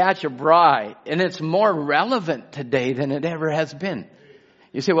 trying to catch a bride. And it's more relevant today than it ever has been.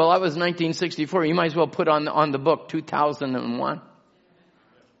 You say, well, that was 1964. You might as well put on the book 2001.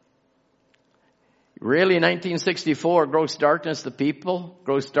 Really, 1964, gross darkness the people,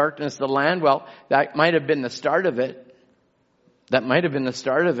 gross darkness the land. Well, that might have been the start of it. But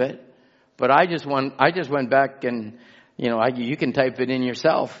I just went back and, you can type it in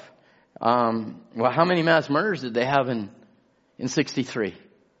yourself. Well, how many mass murders did they have in 63?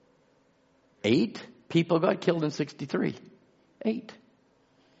 8 people got killed in 63. 8.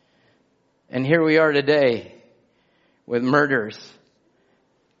 And here we are today with murders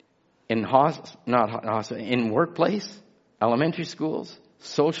in workplace, elementary schools,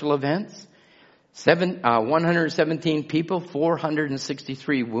 social events. 117 people,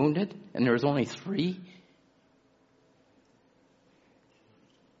 463 wounded, and there was only 3.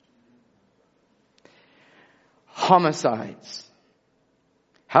 Homicides.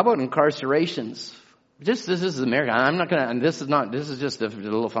 How about incarcerations? This is America. I'm not going to, and this is just a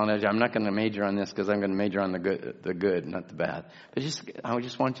little foundation. I'm not going to major on this because I'm going to major on the good, not the bad. But I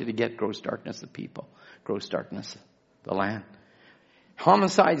just want you to get gross darkness of people, gross darkness, the land.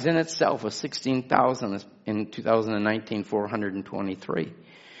 Homicides in itself was 16,000 in 2019, 423.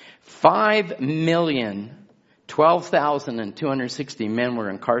 5,012,260 men were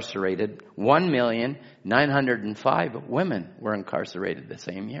incarcerated. 1,905,000 women were incarcerated the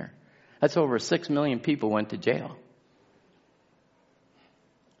same year. That's over 6 million people went to jail.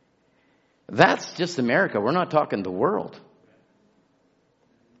 That's just America. We're not talking the world.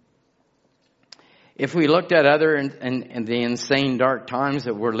 If we looked at other and the insane dark times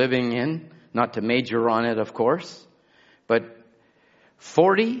that we're living in, not to major on it, of course, but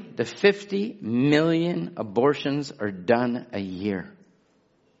 40 to 50 million abortions are done a year.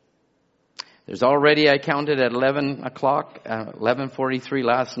 There's already, I counted at 11:43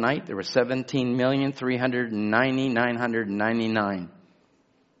 last night, there were 17,390,999.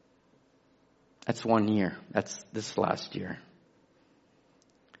 That's 1 year. That's this last year.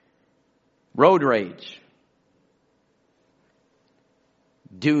 Road rage.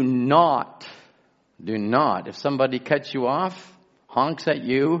 Do not, if somebody cuts you off, honks at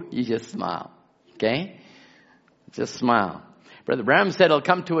you, you just smile. Okay? Just smile. Brother Branham said it'll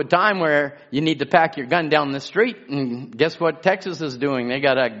come to a time where you need to pack your gun down the street. And guess what Texas is doing? They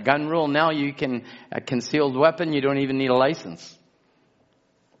got a gun rule now. You can, a concealed weapon, you don't even need a license.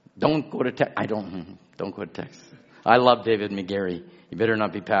 Don't go to Texas. Don't go to Texas. I love David McGarry. You better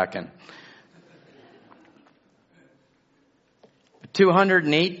not be packing.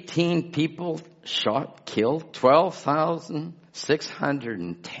 218 people shot, killed.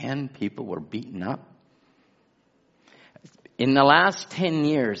 12,610 people were beaten up. In the last 10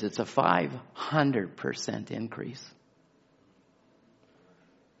 years, it's a 500% increase.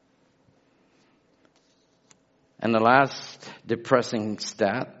 And the last depressing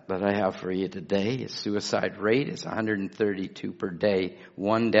stat that I have for you today is suicide rate is 132 per day.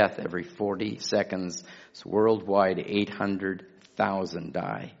 1 death every 40 seconds. It's worldwide 800,000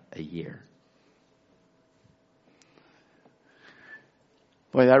 die a year.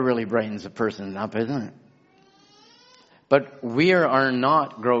 Boy, that really brightens a person up, isn't it? But we are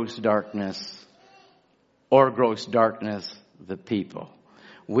not gross darkness or gross darkness the people.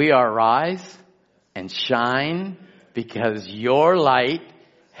 We are rise and shine because your light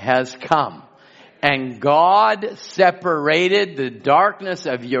has come. And God separated the darkness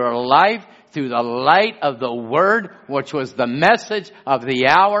of your life through the light of the Word, which was the message of the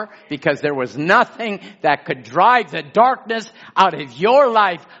hour, because there was nothing that could drive the darkness out of your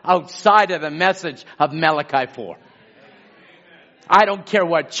life outside of the message of Malachi 4. I don't care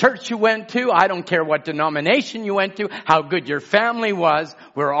what church you went to. I don't care what denomination you went to, how good your family was.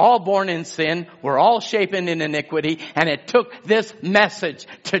 We're all born in sin. We're all shapen in iniquity. And it took this message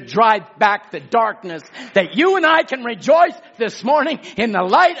to drive back the darkness, that you and I can rejoice this morning in the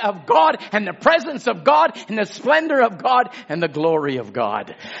light of God and the presence of God and the splendor of God and the glory of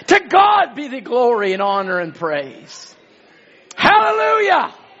God. To God be the glory and honor and praise.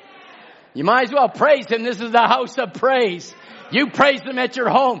 Hallelujah! You might as well praise Him. This is the house of praise. You praise Him at your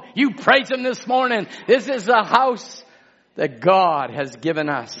home. You praise Him this morning. This is the house that God has given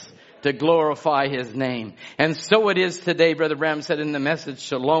us to glorify His name. And so it is today. Brother Branham said in the message,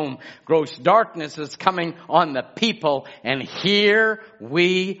 Shalom, gross darkness is coming on the people, and here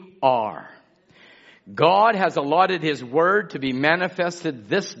we are. God has allotted His word to be manifested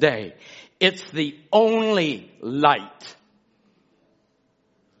this day. It's the only light.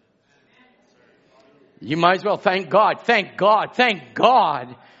 You might as well thank God, thank God, thank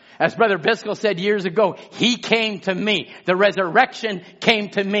God. As Brother Biscoe said years ago, He came to me. The resurrection came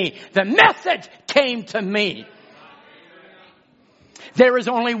to me. The message came to me. There is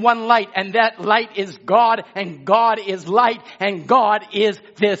only one light, and that light is God, and God is light, and God is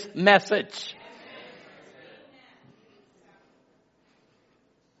this message.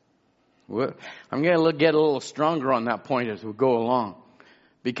 I'm going to get a little stronger on that point as we go along.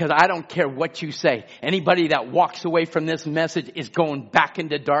 Because I don't care what you say. Anybody that walks away from this message is going back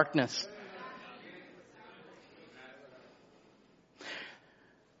into darkness.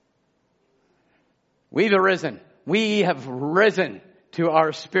 We've arisen. We have risen to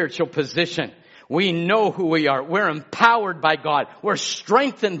our spiritual position. We know who we are. We're empowered by God. We're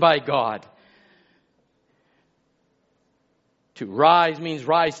strengthened by God. To rise means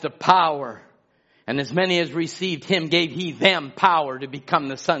rise to power. And as many as received Him, gave He them power to become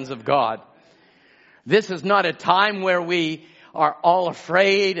the sons of God. This is not a time where we are all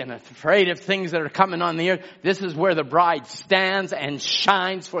afraid of things that are coming on the earth. This is where the bride stands and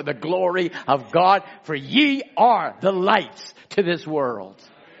shines for the glory of God. For ye are the lights to this world.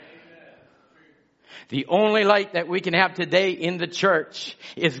 The only light that we can have today in the church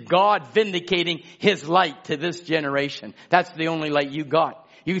is God vindicating His light to this generation. That's the only light you got.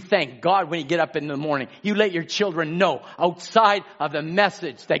 You thank God when you get up in the morning. You let your children know outside of the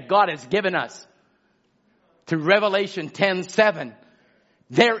message that God has given us. Through Revelation 10:7,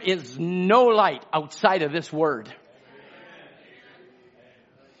 there is no light outside of this word.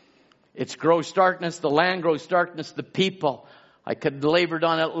 It's gross darkness, the land, gross darkness, the people. I could have labored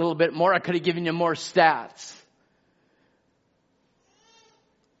on it a little bit more. I could have given you more stats.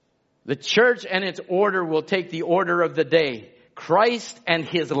 The church and its order will take the order of the day. Christ and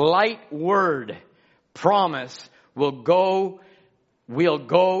His light word promise will go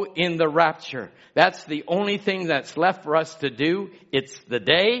in the rapture. That's the only thing that's left for us to do. It's the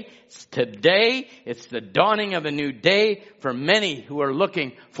day. It's today. It's the dawning of a new day for many who are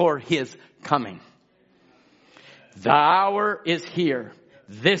looking for His coming. The hour is here.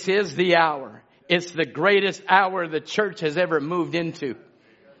 This is the hour. It's the greatest hour the church has ever moved into.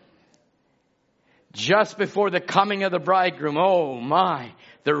 Just before the coming of the bridegroom, oh my,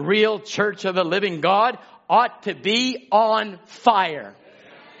 the real church of the living God ought to be on fire.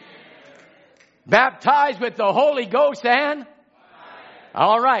 Baptized with the Holy Ghost and?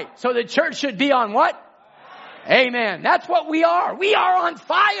 All right. So the church should be on what? Amen. That's what we are. We are on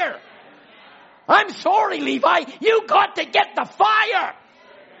fire. I'm sorry, Levi. You got to get the fire.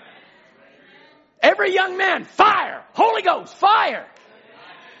 Every young man, fire. Holy Ghost, fire.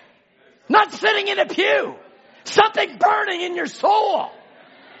 Not sitting in a pew. Something burning in your soul.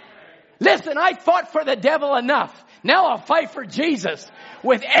 Listen, I fought for the devil enough. Now I'll fight for Jesus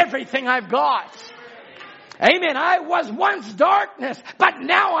with everything I've got. Amen. I was once darkness, but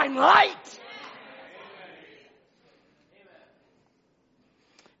now I'm light.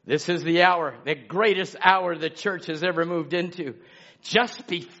 This is the hour, the greatest hour the church has ever moved into. Just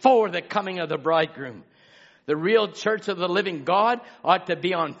before the coming of the bridegroom. The real church of the living God ought to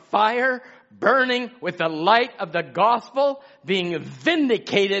be on fire, burning with the light of the gospel, being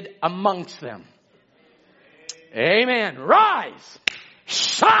vindicated amongst them. Amen. Rise,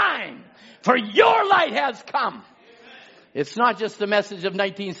 shine, for your light has come. It's not just a message of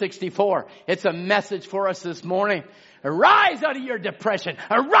 1964. It's a message for us this morning. Arise out of your depression.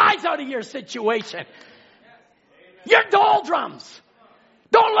 Arise out of your situation. Your doldrums.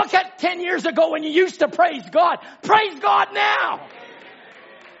 Don't look at 10 years ago when you used to praise God. Praise God now.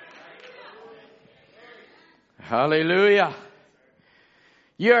 Hallelujah.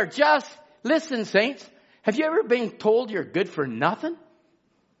 You're just, listen, saints, have you ever been told you're good for nothing?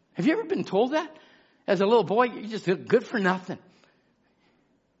 Have you ever been told that? As a little boy, you're just good for nothing.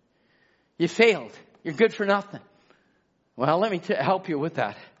 You failed. You're good for nothing. Well, let me help you with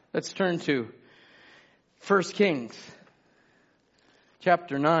that. Let's turn to 1 Kings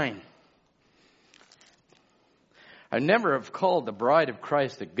chapter 9. I never have called the bride of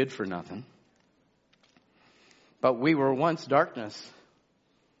Christ a good for nothing. But we were once darkness,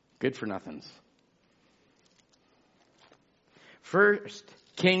 good for nothings. 1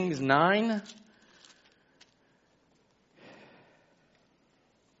 Kings 9,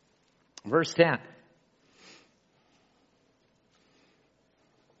 verse 10.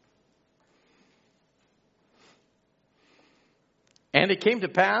 And it came to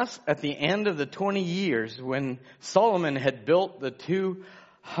pass at the end of the 20 years when Solomon had built the two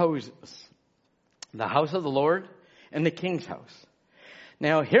houses, the house of the Lord and the king's house.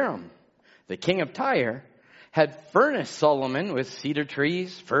 Now Hiram, the king of Tyre, had furnished Solomon with cedar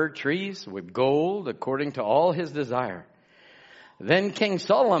trees, fir trees, with gold, according to all his desire. Then King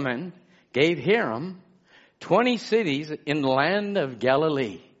Solomon gave Hiram 20 cities in the land of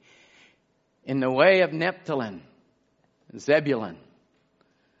Galilee, in the way of Naphtali, Zebulun.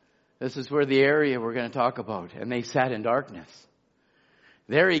 This is where the area we're going to talk about. And they sat in darkness.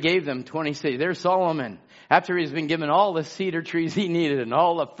 There he gave them 20 cities. There's Solomon. After he's been given all the cedar trees he needed and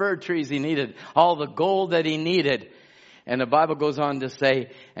all the fir trees he needed, all the gold that he needed. And the Bible goes on to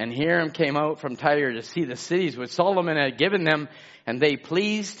say, and Hiram came out from Tyre to see the cities which Solomon had given them, and they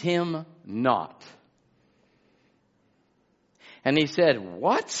pleased him not. And he said,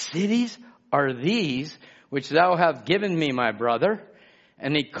 what cities are these which thou hast given me, my brother?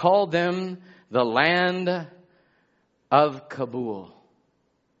 And he called them the land of Kabul.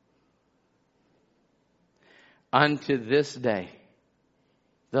 Unto this day,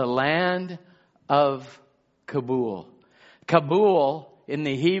 the land of Kabul. Kabul in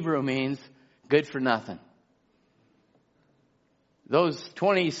the Hebrew means good for nothing. Those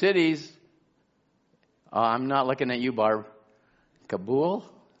 20 cities, I'm not looking at you, Barb. Kabul?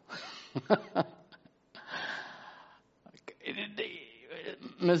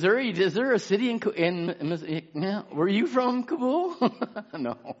 Missouri, is there a city in Missouri? Yeah. Were you from Kabul?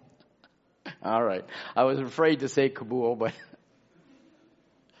 No. All right. I was afraid to say Kabul, but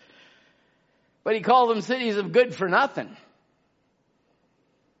he called them cities of good for nothing.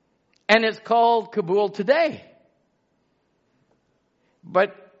 And it's called Kabul today.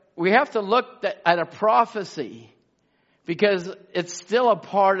 But we have to look at a prophecy because it's still a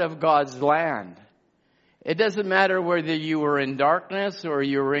part of God's land. It doesn't matter whether you were in darkness or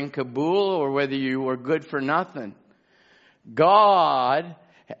you were in Kabul or whether you were good for nothing. God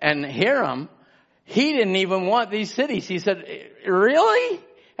and Hiram, he didn't even want these cities. He said, really?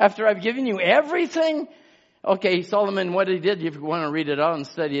 After I've given you everything? Okay, Solomon, what he did, if you want to read it out and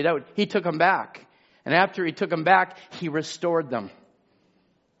study it out, he took them back. And after he took them back, he restored them.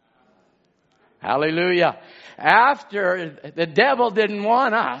 Hallelujah. After the devil didn't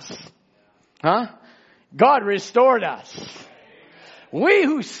want us, God restored us. We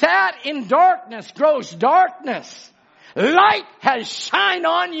who sat in darkness, gross darkness, light has shined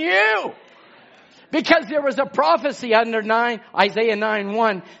on you. Because there was a prophecy under Isaiah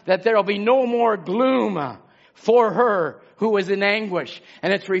 9:1 that there will be no more gloom for her who was in anguish.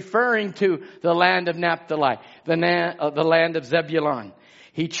 And it's referring to the land of Naphtali, the land of Zebulun.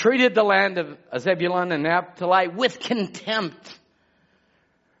 He treated the land of Zebulun and Naphtali with contempt.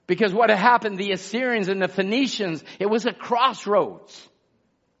 Because what had happened, the Assyrians and the Phoenicians, it was a crossroads.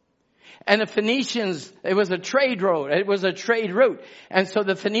 And the Phoenicians, it was a trade road. It was a trade route. And so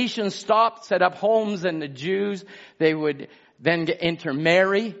the Phoenicians stopped, set up homes, and the Jews, they would then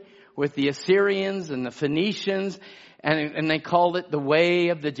intermarry with the Assyrians and the Phoenicians. And they called it the way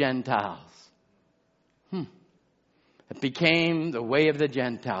of the Gentiles. It became the way of the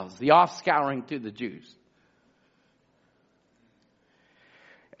Gentiles, the offscouring to the Jews.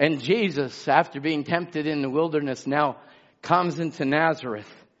 And Jesus, after being tempted in the wilderness, now comes into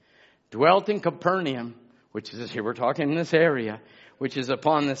Nazareth, dwelt in Capernaum, which is, here we're talking in this area, which is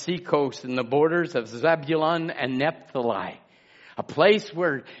upon the seacoast and the borders of Zebulun and Naphtali, a place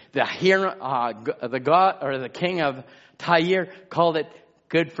where the king of Tyre called it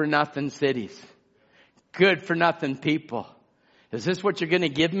good for nothing cities, good for nothing people. Is this what you're going to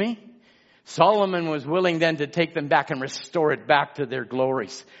give me? Solomon was willing then to take them back and restore it back to their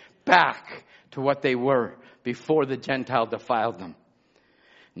glories, back to what they were before the Gentile defiled them.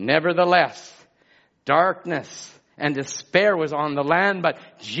 Nevertheless, darkness and despair was on the land, but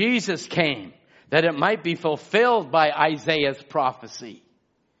Jesus came that it might be fulfilled by Isaiah's prophecy.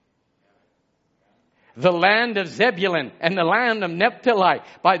 the land of Zebulun and the land of Naphtali,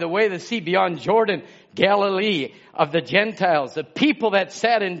 by the way of the sea beyond Jordan, Galilee of the Gentiles. The people that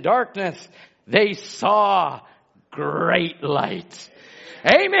sat in darkness, they saw great light.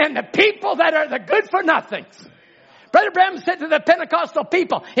 Amen. The people that are the good for nothings. Brother Branham said to the Pentecostal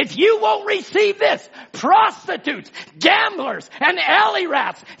people, if you won't receive this, prostitutes, gamblers, and alley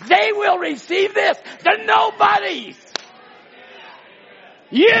rats, they will receive this. The nobodies.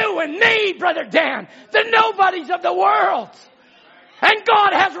 You and me, Brother Dan, the nobodies of the world. And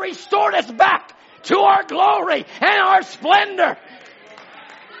God has restored us back to our glory and our splendor.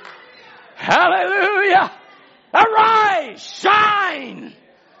 Hallelujah. Arise, shine.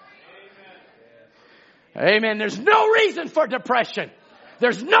 Amen. There's no reason for depression.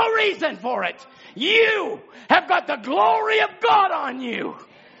 There's no reason for it. You have got the glory of God on you.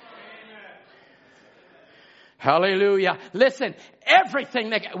 Hallelujah. Listen, everything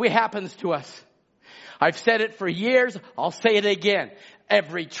that happens to us. I've said it for years. I'll say it again.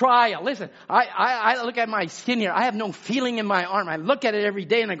 Every trial. Listen, I look at my skin here. I have no feeling in my arm. I look at it every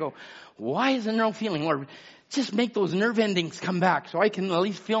day and I go, why is there no feeling? Or just make those nerve endings come back so I can at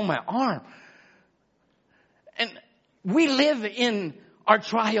least feel my arm. And we live in our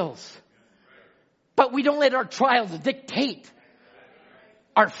trials. But we don't let our trials dictate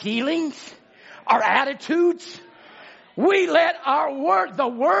our feelings, our attitudes. We let the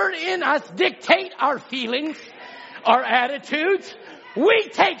word in us dictate our feelings, our attitudes. We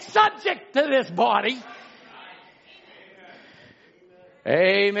take subject to this body.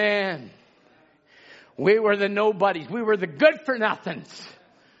 Amen. We were the nobodies. We were the good for nothings.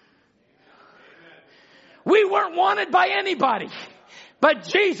 We weren't wanted by anybody. But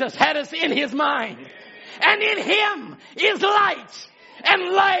Jesus had us in His mind. And in Him is light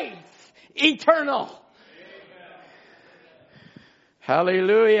and life eternal.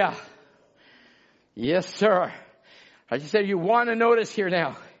 Hallelujah. Yes, sir. I just said, you want to notice here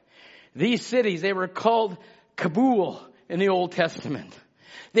now. These cities, they were called Kabul in the Old Testament.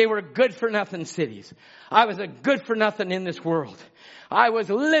 They were good for nothing cities. I was a good for nothing in this world. I was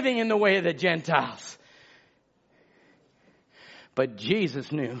living in the way of the Gentiles. But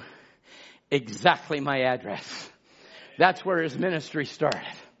Jesus knew exactly my address. That's where His ministry started.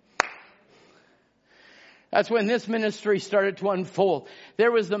 That's when this ministry started to unfold.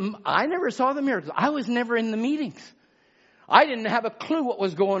 I never saw the miracles. I was never in the meetings. I didn't have a clue what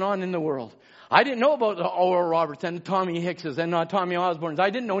was going on in the world. I didn't know about the Oral Roberts and the Tommy Hickses and Tommy Osbornes. I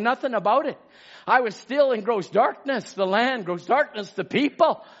didn't know nothing about it. I was still in gross darkness, the land, gross darkness, the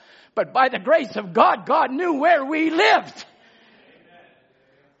people. But by the grace of God, God knew where we lived.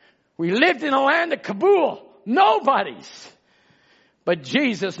 We lived in a land of Kabul. Nobodies. But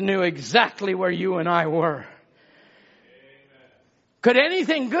Jesus knew exactly where you and I were. Could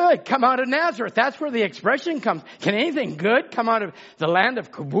anything good come out of Nazareth? That's where the expression comes. Can anything good come out of the land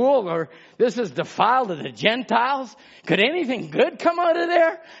of Kabul? Or this is defiled of the Gentiles? Could anything good come out of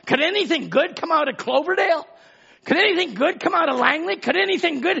there? Could anything good come out of Cloverdale? Could anything good come out of Langley? Could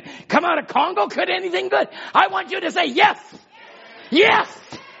anything good come out of Congo? Could anything good? I want you to say yes. Yes.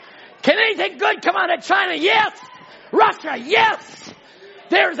 Can anything good come out of China? Yes. Russia? Yes.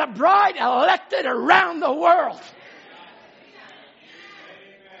 There's a bride elected around the world.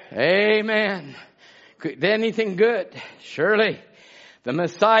 Amen. Could anything good? Surely the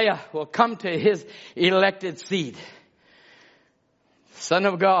Messiah will come to His elected seed. Son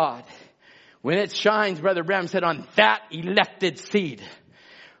of God. When it shines, Brother Branham said, on that elected seed.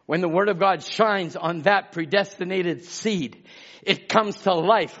 When the Word of God shines on that predestinated seed, it comes to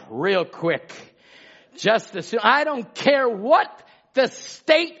life real quick. Just as soon. I don't care what the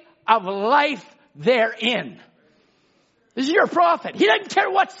state of life they're in. This is your prophet. He doesn't care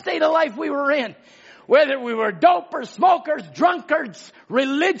what state of life we were in. Whether we were dopers, smokers, drunkards,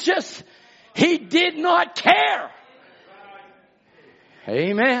 religious. He did not care.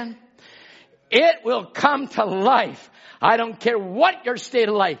 Amen. It will come to life. I don't care what your state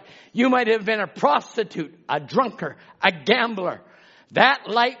of life. You might have been a prostitute, a drunkard, a gambler. That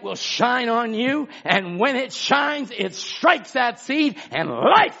light will shine on you. And when it shines, it strikes that seed and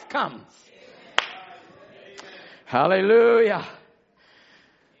life comes. Hallelujah.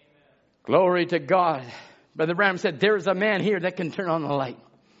 Glory to God. Brother Branham said, there's a man here that can turn on the light.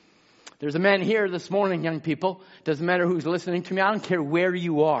 There's a man here this morning, young people. Doesn't matter who's listening to me. I don't care where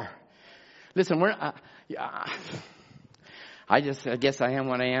you are. Listen, I guess I am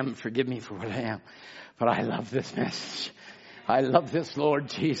what I am. Forgive me for what I am. But I love this message. I love this Lord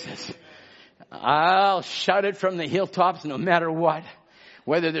Jesus. I'll shout it from the hilltops no matter what.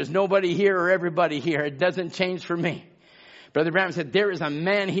 Whether there's nobody here or everybody here, it doesn't change for me. Brother Branham said, there is a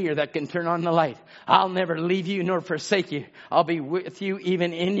man here that can turn on the light. I'll never leave you nor forsake you. I'll be with you,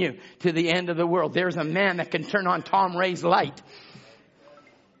 even in you, to the end of the world. There's a man that can turn on Tom Ray's light.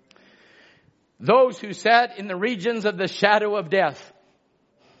 Those who sat in the regions of the shadow of death.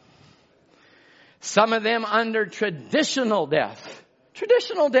 Some of them under traditional death.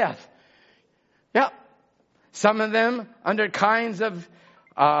 Traditional death. Yeah. Some of them under kinds of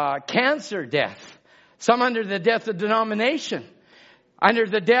cancer death. Some under the death of denomination. Under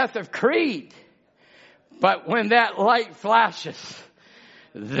the death of creed. But when that light flashes,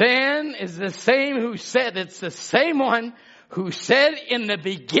 then is the same who said, it's the same one who said in the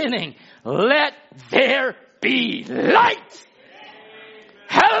beginning, let there be light.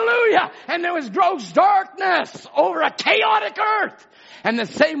 Hallelujah. And there was gross darkness over a chaotic earth. And the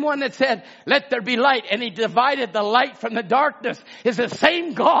same one that said, let there be light, and he divided the light from the darkness, is the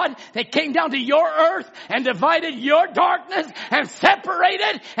same God that came down to your earth and divided your darkness and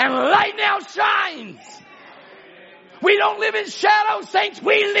separated, and light now shines. We don't live in shadows, saints.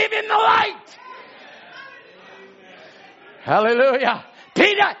 We live in the light. Hallelujah.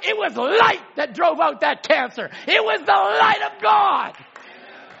 Peter, it was light that drove out that cancer. It was the light of God.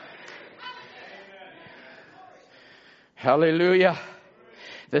 Hallelujah.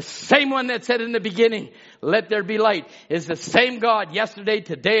 The same one that said in the beginning, let there be light, is the same God yesterday,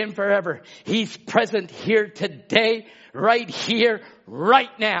 today, and forever. He's present here today, right here,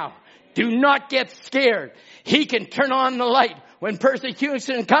 right now. Do not get scared. He can turn on the light. When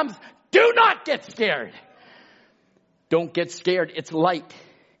persecution comes, do not get scared. Don't get scared. It's light.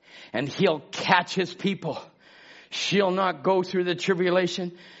 And he'll catch his people. She'll not go through the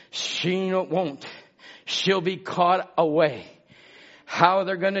tribulation. She won't. She'll be caught away. How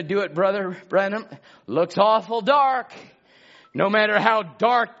they're going to do it, Brother Branham, looks awful dark. No matter how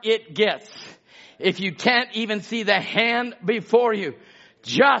dark it gets. If you can't even see the hand before you,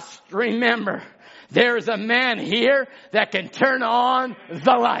 just remember, there's a man here that can turn on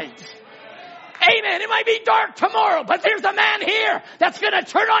the light. Amen. It might be dark tomorrow, but there's a man here that's going to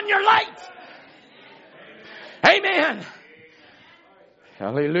turn on your light. Amen.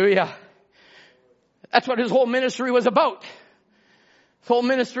 Hallelujah. That's what his whole ministry was about. His whole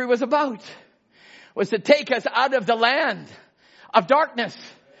ministry was to take us out of the land of darkness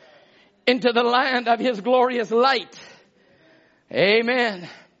into the land of his glorious light. Amen.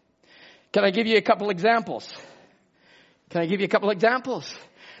 Can I give you a couple examples?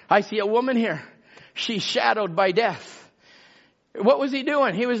 I see a woman here. She's shadowed by death. What was he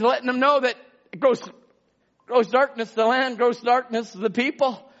doing? He was letting them know that gross darkness to the land, gross darkness to the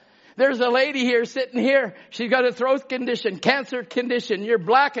people. There's a lady here sitting here. She's got a throat condition, cancer condition. You're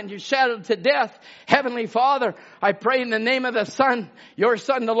blackened. You're shadowed to death. Heavenly Father, I pray in the name of the Son, your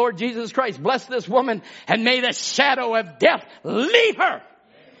Son, the Lord Jesus Christ, bless this woman and may the shadow of death leave her.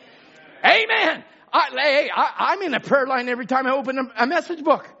 Amen. I'm in a prayer line every time I open a message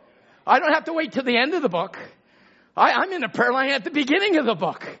book. I don't have to wait till the end of the book. I'm in a prayer line at the beginning of the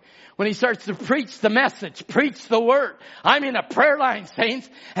book. When he starts to preach the message, preach the word. I'm in a prayer line, saints,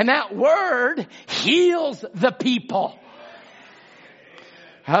 and that word heals the people.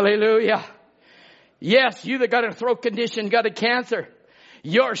 Hallelujah. Yes, you that got a throat condition, got a cancer,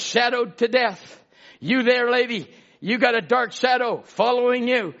 you're shadowed to death. You there, lady, you got a dark shadow following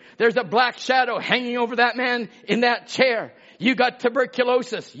you. There's a black shadow hanging over that man in that chair. You got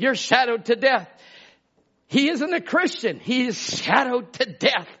tuberculosis. You're shadowed to death. He isn't a Christian. He is shadowed to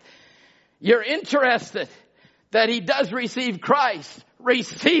death. You're interested that he does receive Christ.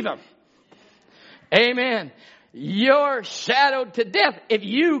 Receive him. Amen. You're shadowed to death if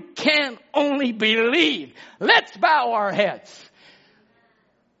you can only believe. Let's bow our heads.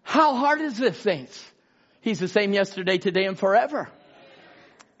 How hard is this, saints? He's the same yesterday, today, and forever.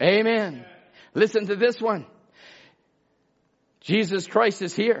 Amen. Listen to this one. Jesus Christ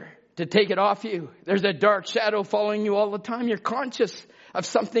is here to take it off you. There's a dark shadow following you all the time. You're conscious of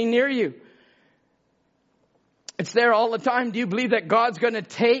something near you. It's there all the time. Do you believe that God's going to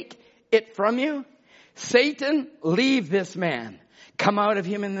take it from you? Satan, leave this man. Come out of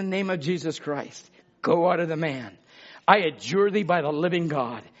him in the name of Jesus Christ. Go out of the man. I adjure thee by the living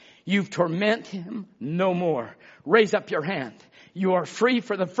God. You've tormented him no more. Raise up your hand. You are free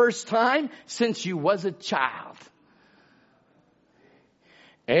for the first time since you was a child.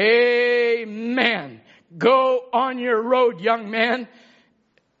 Amen. Go on your road, young man.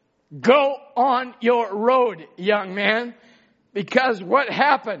 Go on your road, young man. Because what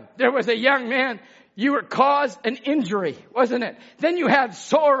happened? There was a young man. You were caused an injury, wasn't it? Then you had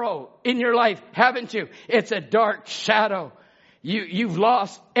sorrow in your life, haven't you? It's a dark shadow. You've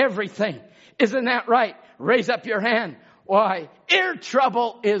lost everything. Isn't that right? Raise up your hand. Why? Your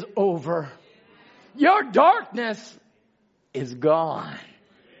trouble is over. Your darkness is gone.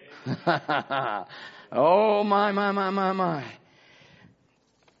 Oh, my.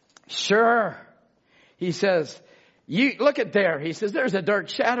 Sure. He says, you look at there. He says, there's a dark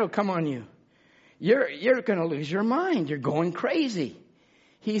shadow come on you. You're going to lose your mind. You're going crazy.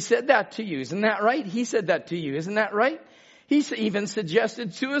 He said that to you. Isn't that right? He said that to you. Isn't that right? He even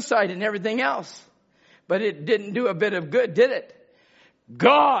suggested suicide and everything else. But it didn't do a bit of good, did it?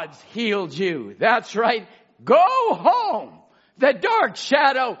 God's healed you. That's right. Go home. The dark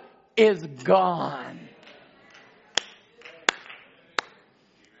shadow is gone.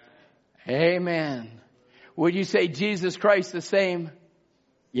 Amen. Would you say Jesus Christ the same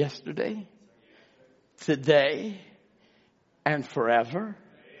yesterday, today, and forever?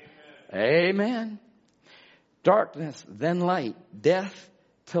 Amen. Darkness, then light, death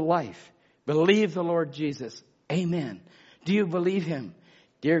to life. Believe the Lord Jesus. Amen. Do you believe him?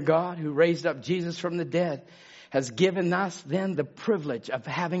 Dear God, who raised up Jesus from the dead, has given us then the privilege of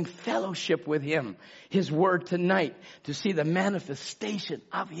having fellowship with him. His word tonight, to see the manifestation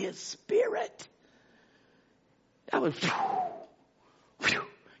of his Spirit. That was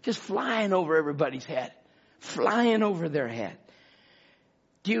just flying over everybody's head. Flying over their head.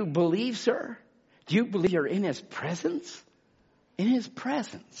 Do you believe, sir? Do you believe you're in his presence? In his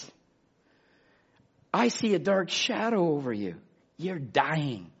presence. I see a dark shadow over you. You're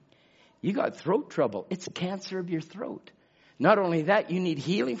dying. You got throat trouble. It's cancer of your throat. Not only that, you need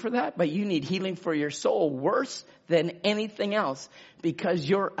healing for that, but you need healing for your soul worse than anything else because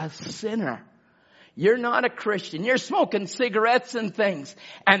you're a sinner. You're not a Christian. You're smoking cigarettes and things.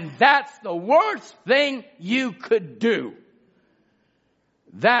 And that's the worst thing you could do.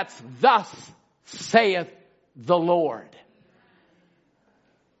 That's thus saith the Lord.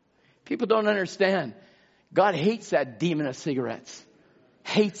 People don't understand. God hates that demon of cigarettes.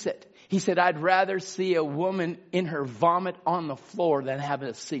 Hates it. He said, I'd rather see a woman in her vomit on the floor than have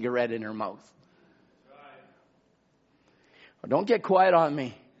a cigarette in her mouth. Well, don't get quiet on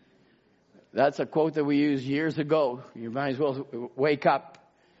me. That's a quote that we used years ago. You might as well wake up.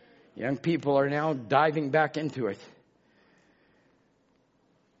 Young people are now diving back into it.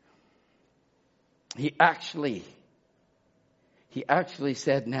 He actually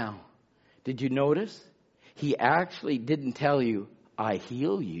said now, did you notice? He actually didn't tell you, I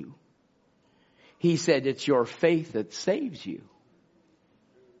heal you. He said, it's your faith that saves you.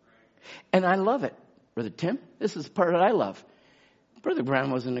 And I love it, Brother Tim. This is the part that I love. Brother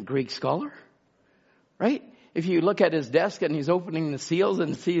Branham wasn't a Greek scholar, right? If you look at his desk and he's opening the seals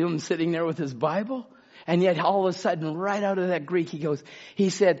and see him sitting there with his Bible, and yet all of a sudden, right out of that Greek, he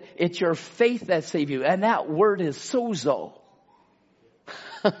said, it's your faith that saves you. And that word is sozo.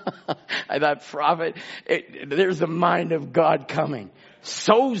 I thought, prophet, there's the mind of God coming.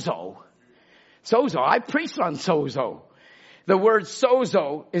 Sozo. Sozo. I preached on sozo. The word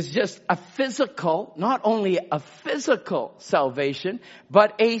sozo is just a physical, not only a physical salvation,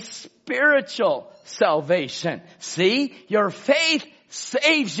 but a spiritual salvation. See, your faith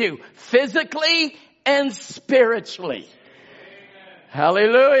saves you physically and spiritually. Amen.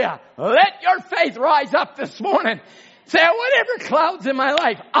 Hallelujah. Let your faith rise up this morning. Say, whatever clouds in my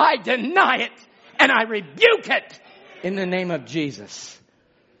life, I deny it and I rebuke it in the name of Jesus.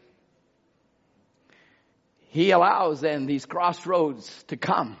 He allows then these crossroads to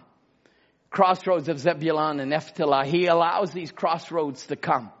come. Crossroads of Zebulun and Naphtali. He allows these crossroads to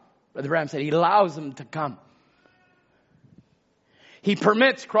come. Brother Branham said he allows them to come. He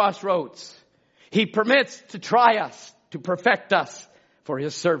permits crossroads. He permits to try us, to perfect us for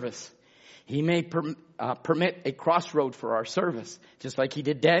his service. He may permit a crossroad for our service, just like he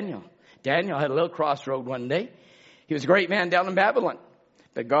did Daniel. Daniel had a little crossroad one day. He was a great man down in Babylon.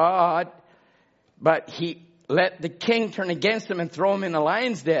 But he let the king turn against him and throw him in the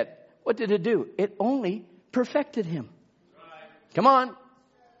lion's den. What did it do? It only perfected him. Come on.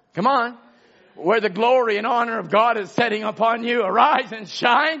 Come on. Where the glory and honor of God is setting upon you, arise and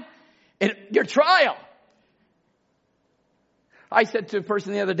shine. Your trial. I said to a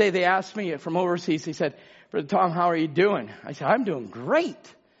person the other day, they asked me from overseas, he said, Brother Tom, how are you doing? I said, I'm doing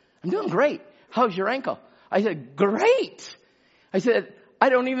great. I'm doing great. How's your ankle? I said, great. I said, I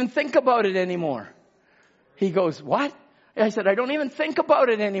don't even think about it anymore. He goes, what? I said, I don't even think about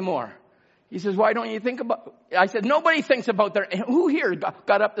it anymore. He says, why don't you think about it? I said, nobody thinks about their... Who here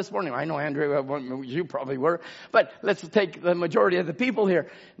got up this morning? I know, Andrew, you probably were. But let's take the majority of the people here.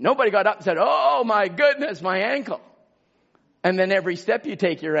 Nobody got up and said, oh, my goodness, my ankle. And then every step you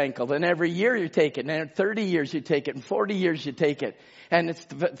take your ankle. Then every year you take it. And then 30 years you take it. And 40 years you take it. And it's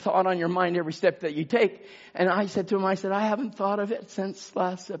the thought on your mind every step that you take. And I said to him, I haven't thought of it since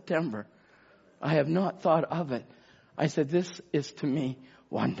last September. I have not thought of it. I said, this is to me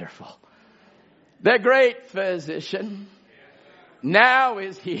wonderful. The great physician now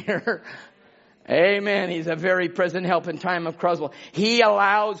is here. Amen. He's a very present help in time of trouble. He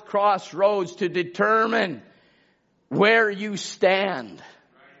allows Crossroads to determine where you stand.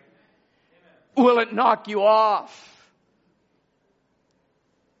 Will it knock you off?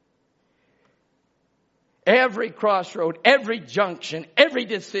 Every crossroad, every junction, every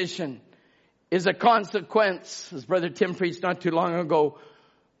decision is a consequence, as Brother Tim preached not too long ago,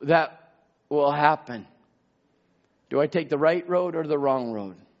 that will happen. Do I take the right road or the wrong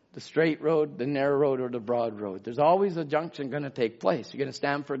road? The straight road, the narrow road, or the broad road? There's always a junction going to take place. You're going to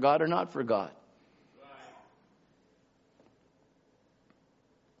stand for God or not for God.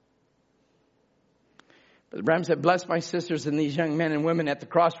 Brother Branham said, bless my sisters and these young men and women at the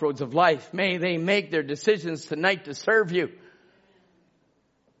crossroads of life. May they make their decisions tonight to serve you.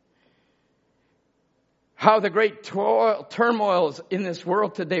 How the great turmoils in this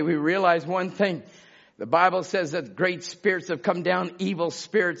world today, we realize one thing. The Bible says that great spirits have come down, evil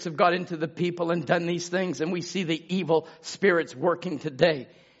spirits have got into the people and done these things. And we see the evil spirits working today.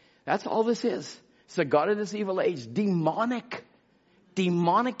 That's all this is. It's the God of this evil age. Demonic.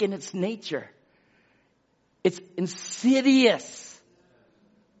 Demonic in its nature. It's insidious.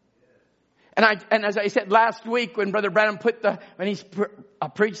 And as I said last week when Brother Branham when he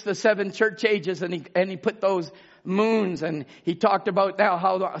preached the 7 church ages and he put those moons and he talked about now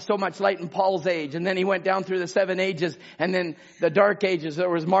how so much light in Paul's age, and then he went down through the 7 ages, and then the dark ages there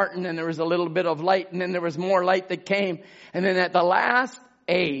was Martin and there was a little bit of light, and then there was more light that came, and then at the last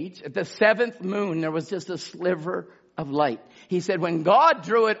age, at the 7th moon, there was just a sliver of light. He said when God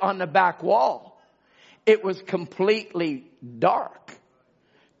drew it on the back wall, it was completely dark.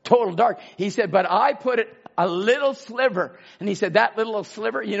 Total dark. He said, but I put it a little sliver. And he said, that little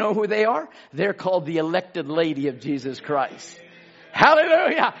sliver, you know who they are? They're called the elected lady of Jesus Christ.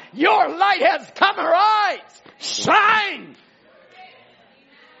 Hallelujah. Your light has come, arise. Shine.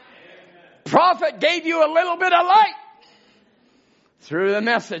 Prophet gave you a little bit of light through the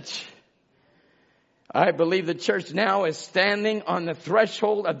message. I believe the church now is standing on the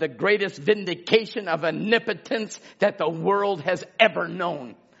threshold of the greatest vindication of omnipotence that the world has ever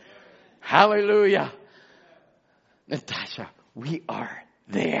known. Hallelujah. Natasha, we are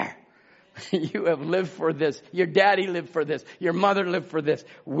there. You have lived for this. Your daddy lived for this. Your mother lived for this.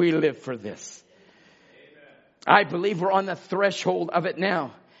 We live for this. I believe we're on the threshold of it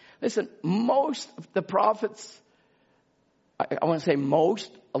now. Listen, most of the prophets, I want to say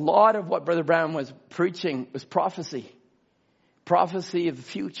most, a lot of what Brother Branham was preaching was prophecy. Prophecy of the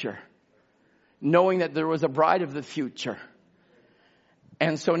future. Knowing that there was a bride of the future.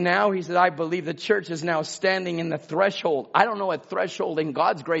 And so now he said, I believe the church is now standing in the threshold. I don't know what threshold in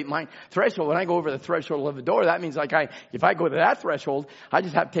God's great mind. Threshold, when I go over the threshold of the door, that means like if I go to that threshold, I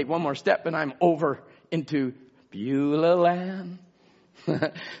just have to take one more step and I'm over into Beulah land.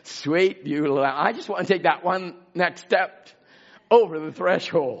 Sweet Beulah land. I just want to take that one next step over the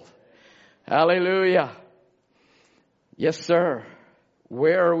threshold. Hallelujah. Yes, sir.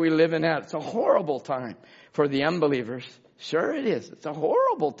 Where are we living at? It's a horrible time for the unbelievers. Sure it is. It's a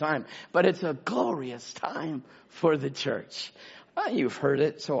horrible time, but it's a glorious time for the church. You've heard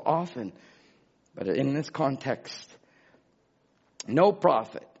it so often, but in this context, no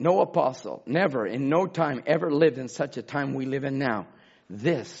prophet, no apostle, never in no time ever lived in such a time we live in now.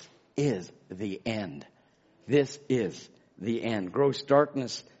 This is the end. This is the end. Gross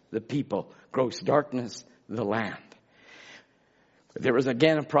darkness, the people. Gross darkness, the land. There was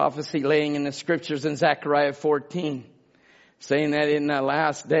again a prophecy laying in the scriptures in Zechariah 14, saying that in the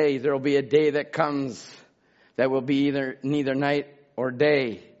last day there will be a day that comes that will be neither night or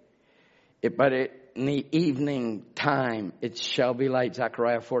day, but in the evening time it shall be light.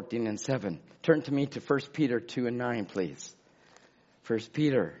 Zechariah 14:7. Turn to me to 1 Peter 2:9, please. 1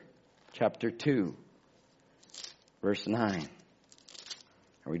 Peter chapter 2. Verse 9.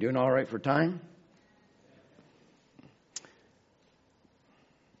 Are we doing all right for time?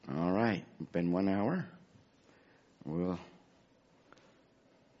 All right. It's been 1 hour. We'll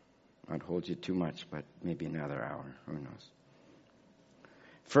not hold you too much, but maybe another hour. Who knows?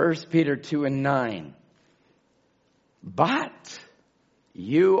 1 Peter 2:9. But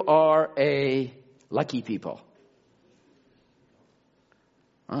you are a lucky people.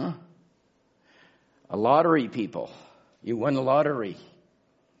 Huh? A lottery people. You won the lottery.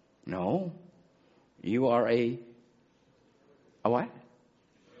 No. You are a A what?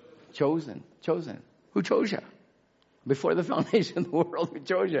 Chosen. Chosen. Who chose you? Before the foundation of the world, who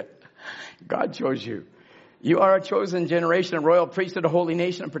chose you? God chose you. You are a chosen generation, a royal priesthood, a holy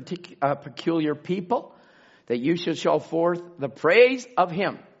nation, a peculiar people, that you should show forth the praise of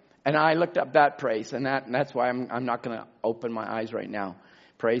Him. And I looked up that praise, and that's why I'm not going to open my eyes right now.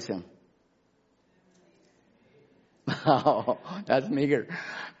 Praise Him. Oh, that's meager.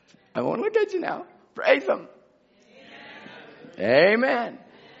 I won't look at you now. Praise Him. Amen.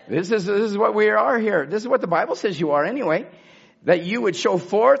 This is what we are here. This is what the Bible says you are anyway. That you would show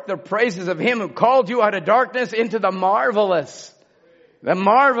forth the praises of Him who called you out of darkness into the marvelous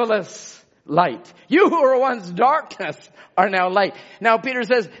light. You who were once darkness are now light. Now Peter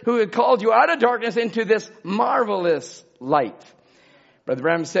says, who had called you out of darkness into this marvelous light. Brother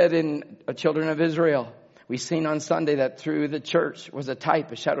Branham said in Children of Israel, we've seen on Sunday that through the church was a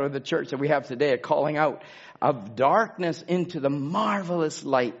type, a shadow of the church that we have today, a calling out of darkness into the marvelous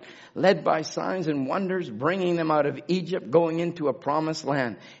light, led by signs and wonders, bringing them out of Egypt, going into a promised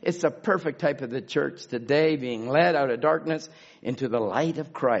land. It's a perfect type of the church today, being led out of darkness into the light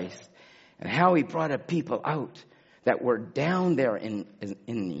of Christ. And how He brought a people out that were down there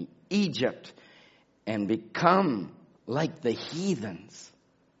in Egypt and become like the heathens.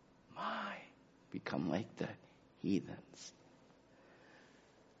 Become like the heathens.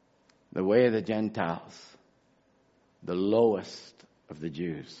 The way of the Gentiles. The lowest of the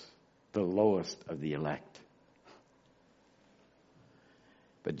Jews. The lowest of the elect.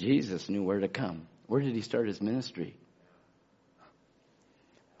 But Jesus knew where to come. Where did He start His ministry?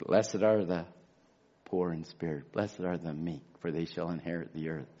 Blessed are the poor in spirit. Blessed are the meek, for they shall inherit the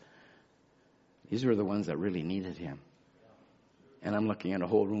earth. These were the ones that really needed Him. And I'm looking at a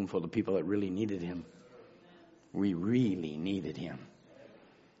whole room full of people that really needed Him. We really needed Him.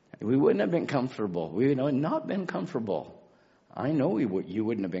 We wouldn't have been comfortable. We would have not been comfortable. I know you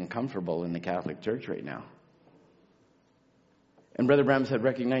wouldn't have been comfortable in the Catholic Church right now. And Brother Branham said,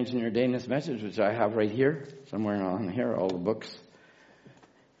 recognizing your day in this message, which I have right here, somewhere on here, all the books.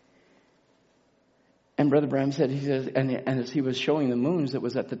 And Brother Branham said, he says, and as he was showing the moons, it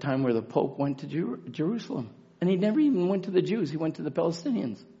was at the time where the Pope went to Jerusalem. And he never even went to the Jews. He went to the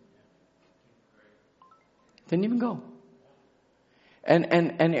Palestinians. Didn't even go.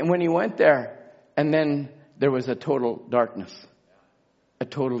 And when he went there, and then there was a total darkness. A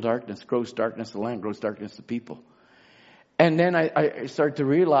total darkness. Gross darkness of the land, gross darkness of people. And then I started to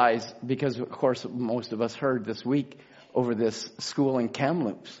realize, because of course most of us heard this week over this school in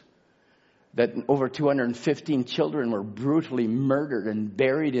Kamloops, that over 215 children were brutally murdered and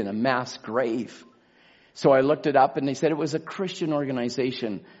buried in a mass grave. So I looked it up, and they said it was a Christian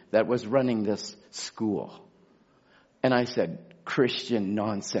organization that was running this school. And I said, Christian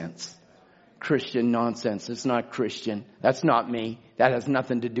nonsense. Christian nonsense. It's not Christian. That's not me. That has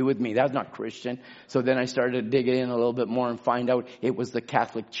nothing to do with me. That's not Christian. So then I started to dig in a little bit more and find out it was the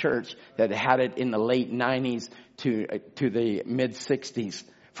Catholic Church that had it in the late 90s to the mid 60s.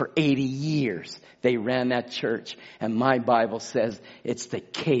 For 80 years, they ran that church. And my Bible says it's the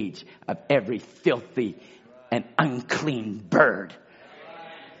cage of every filthy and unclean bird.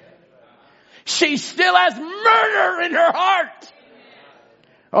 She still has murder in her heart.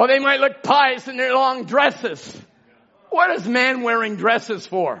 Oh, they might look pious in their long dresses. What is man wearing dresses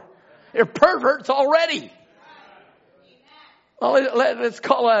for? They're perverts already. Well, let's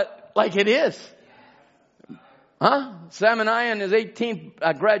call it like it is. Huh? Sam and I, on his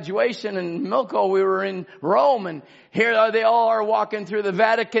 18th graduation in Milko, we were in Rome, and here they all are walking through the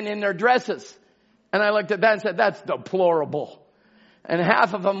Vatican in their dresses. And I looked at that and said, that's deplorable. And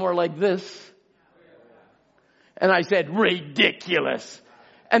half of them were like this. And I said, ridiculous.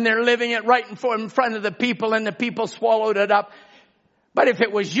 And they're living it right in front of the people, and the people swallowed it up. But if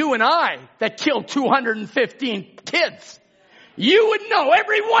it was you and I that killed 215 kids, you would know.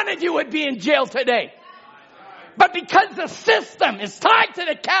 Every one of you would be in jail today. But because the system is tied to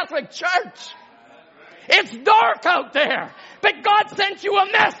the Catholic Church, it's dark out there. But God sent you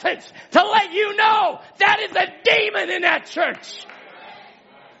a message to let you know that is a demon in that church.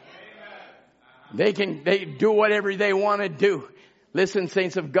 They do whatever they want to do. Listen,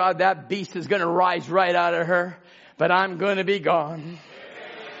 saints of God, that beast is going to rise right out of her. But I'm going to be gone.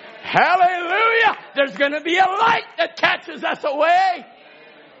 Hallelujah! There's going to be a light that catches us away.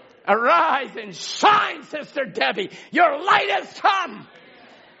 Arise and shine, Sister Debbie. Your light has come.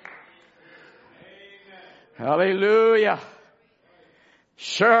 Hallelujah.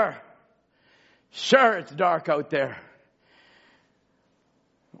 Sure, it's dark out there.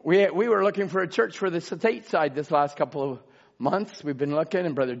 We were looking for a church for the stateside this last couple of months. We've been looking,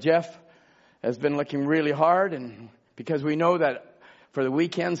 and Brother Jeff has been looking really hard, and Because we know that for the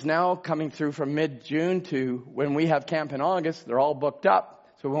weekends now, coming through from mid-June to when we have camp in August, they're all booked up.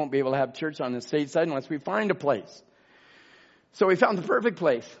 So we won't be able to have church on the state side unless we find a place. So we found the perfect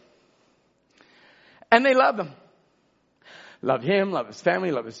place. And they love him. Love him, love his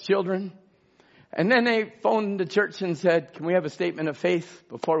family, love his children. And then they phoned the church and said, can we have a statement of faith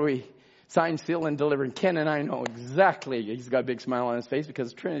before we sign, seal, and deliver? And Ken and I know exactly. He's got a big smile on his face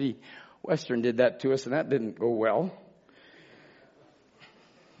because Trinity Western did that to us, and that didn't go well.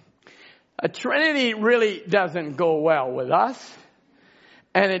 A Trinity really doesn't go well with us,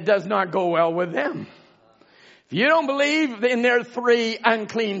 and it does not go well with them. If you don't believe in their 3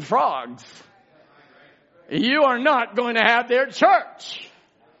 unclean frogs, you are not going to have their church.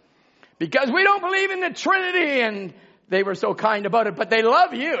 Because we don't believe in the Trinity, and they were so kind about it, but they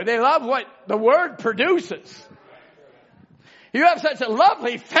love you. They love what the Word produces. You have such a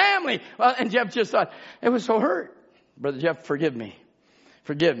lovely family. Well, and Jeff just thought, it was so hurt. Brother Jeff, forgive me.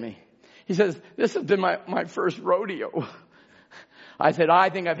 Forgive me. He says, this has been my first rodeo. I said, I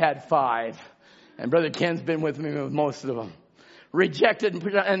think I've had 5. And Brother Ken's been with me with most of them. Rejected,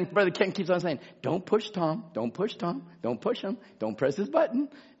 and Brother Ken keeps on saying, don't push Tom, don't push Tom, don't push him, don't press his button.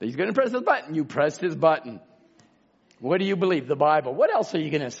 He's going to press his button. You pressed his button. What do you believe? The Bible. What else are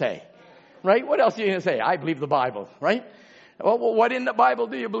you going to say? Right? What else are you going to say? I believe the Bible, right? Well, what in the Bible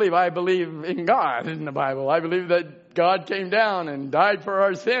do you believe? I believe in God in the Bible. I believe that God came down and died for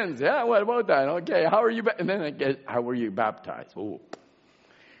our sins. Yeah, what about that? Okay, how are you? And then I get, how were you baptized? Oh,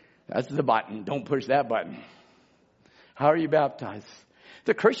 that's the button. Don't push that button. How are you baptized?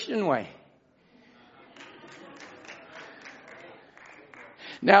 The Christian way.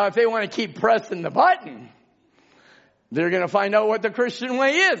 Now, if they want to keep pressing the button, they're going to find out what the Christian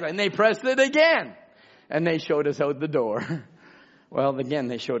way is. And they pressed it again. And they showed us out the door. Well, again,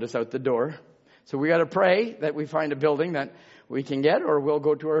 they showed us out the door. So we got to pray that we find a building that we can get, or we'll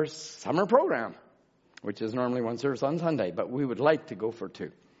go to our summer program, which is normally 1 service on Sunday. But we would like to go for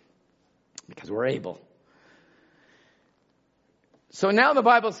 2 because we're able. So now the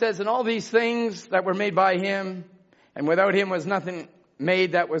Bible says, and all these things that were made by him, and without him was nothing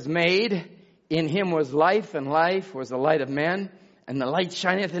made that was made. In him was life, and life was the light of men, and the light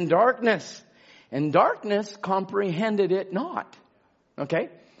shineth in darkness, and darkness comprehended it not. Okay?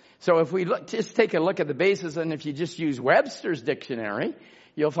 So if we just take a look at the basis, and if you just use Webster's dictionary,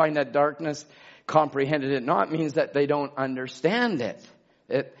 you'll find that darkness comprehended it not means that they don't understand it.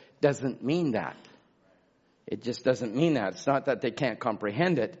 It doesn't mean that. It just doesn't mean that. It's not that they can't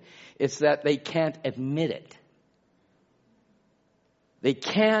comprehend it. It's that they can't admit it. They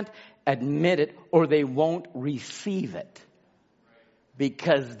can't admit it, or they won't receive it.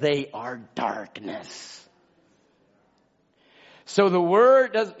 Because they are darkness. So the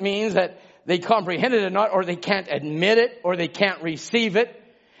word means that they comprehended it not, or they can't admit it, or they can't receive it.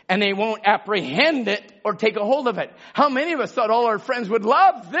 And they won't apprehend it or take a hold of it. How many of us thought all our friends would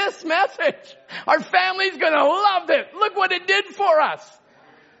love this message? Our family's going to love it. Look what it did for us.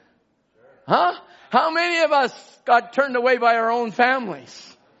 Huh? How many of us got turned away by our own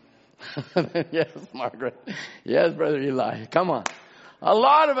families? Yes, Margaret. Yes, Brother Eli. Come on. A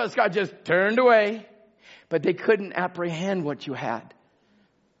lot of us got just turned away, but they couldn't apprehend what you had.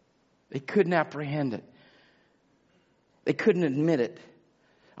 They couldn't apprehend it. They couldn't admit it.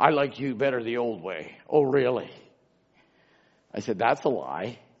 I like you better the old way. Oh, really? I said, that's a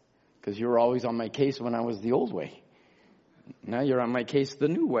lie, because you were always on my case when I was the old way. Now you're on my case the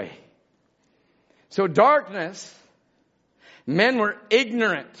new way. So darkness, men were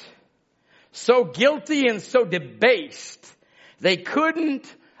ignorant, so guilty and so debased, they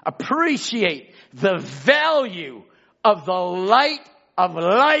couldn't appreciate the value of the light of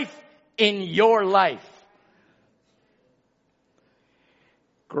life in your life.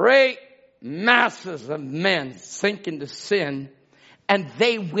 Great masses of men sink into sin, and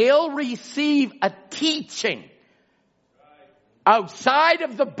they will receive a teaching outside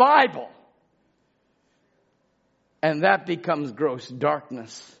of the Bible. And that becomes gross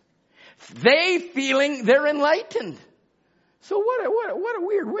darkness. They feeling they're enlightened. So what a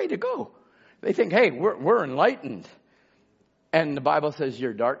weird way to go. They think, hey, we're enlightened. And the Bible says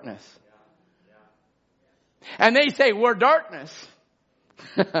you're darkness. And they say we're darkness.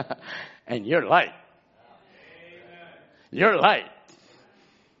 And you're light. You're light.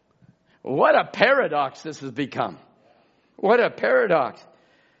 What a paradox this has become. What a paradox.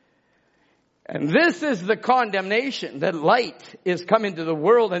 And this is the condemnation, that light is come into the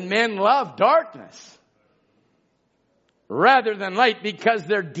world and men love darkness rather than light because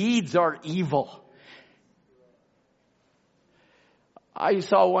their deeds are evil. I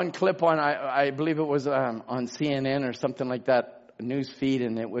saw one clip on, I believe it was on CNN or something like that, a news feed,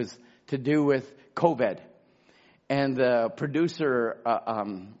 and it was to do with COVID. And the producer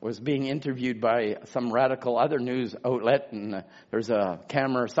was being interviewed by some radical other news outlet, and there's a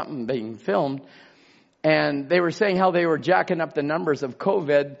camera or something being filmed. And they were saying how they were jacking up the numbers of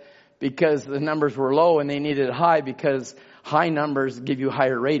COVID because the numbers were low and they needed high because high numbers give you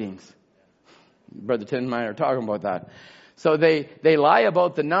higher ratings. Brother Tim and I are talking about that. So they lie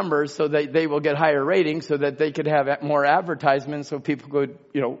about the numbers so that they will get higher ratings so that they could have more advertisements so people could,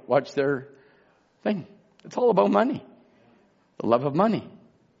 watch their thing. It's all about money. The love of money.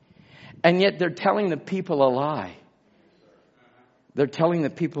 And yet they're telling the people a lie. They're telling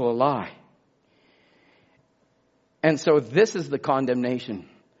the people a lie. And so this is the condemnation.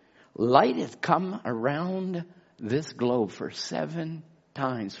 Light has come around this globe for 7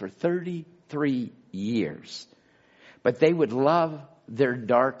 times, for 33 years. But they would love their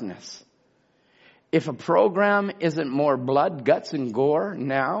darkness. If a program isn't more blood, guts, and gore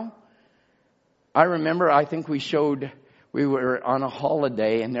now, I remember, I think we were on a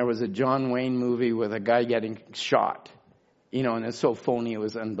holiday and there was a John Wayne movie with a guy getting shot. And it's so phony, it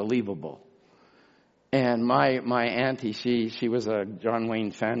was unbelievable. And my auntie, she was a John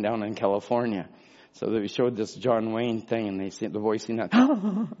Wayne fan down in California. So they showed this John Wayne thing and they see the voice in that,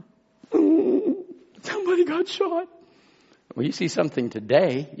 somebody got shot. Well, you see something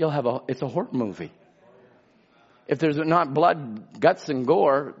today, it's a horror movie. If there's not blood, guts, and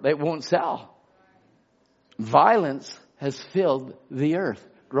gore, they won't sell. Violence has filled the earth.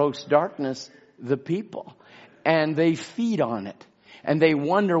 Gross darkness, the people. And they feed on it. And they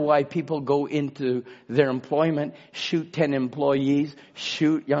wonder why people go into their employment, shoot 10 employees,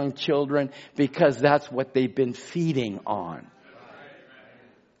 shoot young children, because that's what they've been feeding on.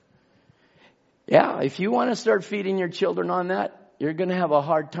 Yeah, if you want to start feeding your children on that, you're going to have a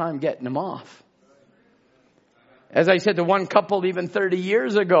hard time getting them off. As I said to one couple even 30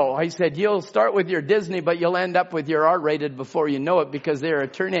 years ago, I said, you'll start with your Disney, but you'll end up with your R-rated before you know it because they're a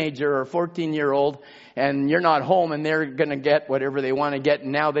teenager or a 14-year-old and you're not home and they're going to get whatever they want to get.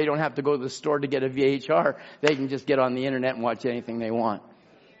 And now they don't have to go to the store to get a VHR. They can just get on the internet and watch anything they want.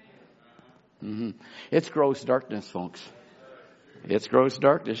 It's gross darkness, folks. It's gross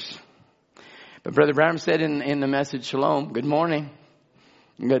darkness. But Brother Branham said in the message, Shalom, good morning.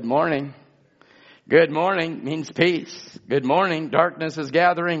 Good morning. Good morning means peace. Good morning. Darkness is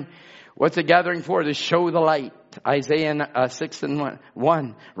gathering. What's it gathering for? To show the light. Isaiah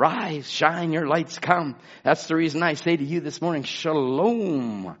 6:1. Rise, shine, your lights come. That's the reason I say to you this morning,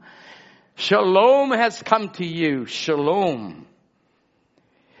 Shalom. Shalom has come to you. Shalom.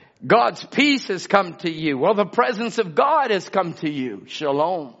 God's peace has come to you. Well, the presence of God has come to you.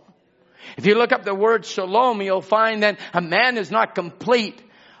 Shalom. If you look up the word shalom, you'll find that a man is not complete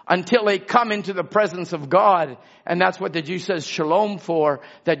until they come into the presence of God. And that's what the Jew says shalom for,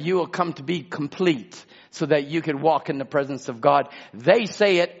 that you will come to be complete so that you can walk in the presence of God. They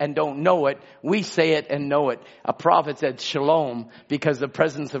say it and don't know it. We say it and know it. A prophet said shalom because the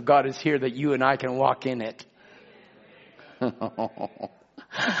presence of God is here that you and I can walk in it. You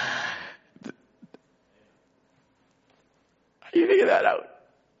figure that out.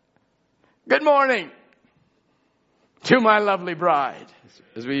 Good morning to my lovely bride,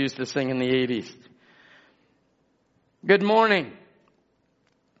 as we used to sing in the 80s. Good morning.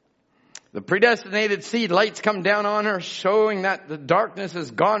 The predestinated seed, lights come down on her, showing that the darkness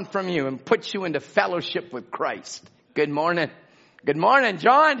is gone from you and puts you into fellowship with Christ. Good morning. Good morning,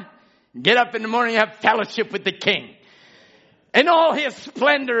 John. Get up in the morning and have fellowship with the King. And all his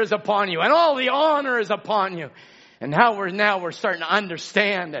splendor is upon you, and all the honor is upon you. And how we're starting to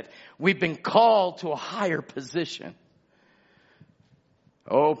understand that we've been called to a higher position.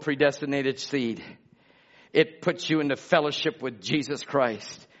 Oh, predestinated seed. It puts you into fellowship with Jesus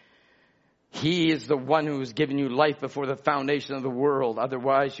Christ. He is the one who has given you life before the foundation of the world.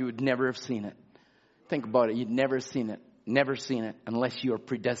 Otherwise, you would never have seen it. Think about it. You'd never seen it. Never seen it unless you are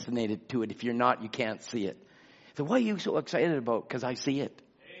predestinated to it. If you're not, you can't see it. So what are you so excited about? Because I see it.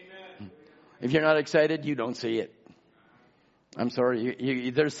 Amen. If you're not excited, you don't see it. I'm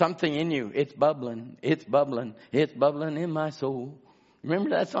sorry. There's something in you. It's bubbling. It's bubbling. It's bubbling in my soul. Remember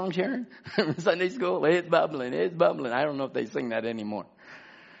that song, Sharon? Sunday school? It's bubbling. It's bubbling. I don't know if they sing that anymore.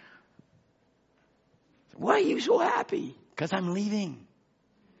 Why are you so happy? Because I'm leaving.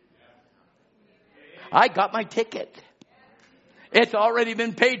 I got my ticket. It's already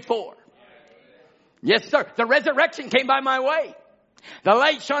been paid for. Yes, sir. The resurrection came by my way. The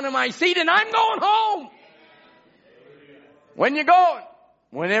light shone in my seat and I'm going home. When you going?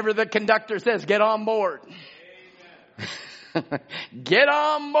 Whenever the conductor says, get on board. Get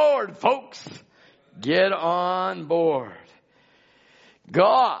on board, folks. Get on board.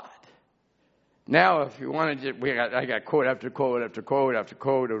 God. Now, if you want to, I got quote after quote after quote after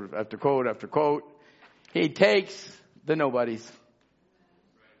quote after quote after quote. He takes the nobodies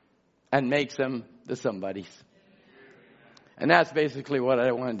and makes them the somebodies. And that's basically what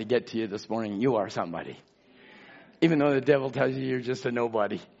I wanted to get to you this morning. You are somebody. Even though the devil tells you you're just a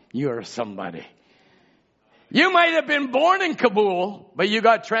nobody, you are somebody. You might have been born in Kabul, but you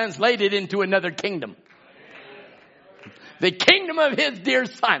got translated into another kingdom. The kingdom of his dear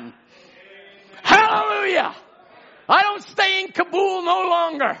son. Hallelujah! I don't stay in Kabul no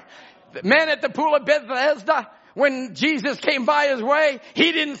longer. The man at the pool of Bethesda, when Jesus came by his way,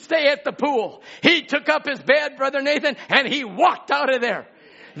 he didn't stay at the pool. He took up his bed, Brother Nathan, and he walked out of there.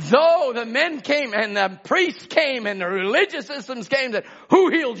 Though the men came and the priests came and the religious systems came that, who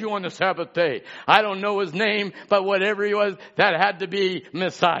healed you on the Sabbath day? I don't know his name, but whatever he was, that had to be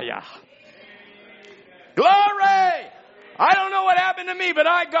Messiah. Glory! I don't know what happened to me, but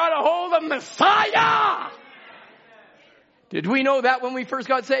I got a hold of Messiah. Did we know that when we first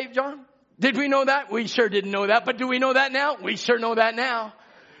got saved, John? Did we know that? We sure didn't know that. But do we know that now? We sure know that now.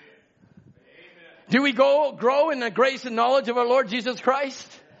 Do we grow in the grace and knowledge of our Lord Jesus Christ?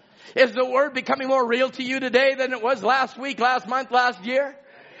 Is the word becoming more real to you today than it was last week, last month, last year?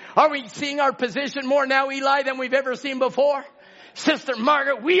 Are we seeing our position more now, Eli, than we've ever seen before? Sister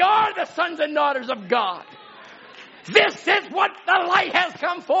Margaret, we are the sons and daughters of God. This is what the light has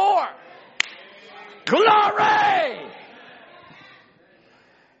come for. Glory!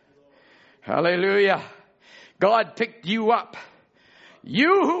 Hallelujah. God picked you up.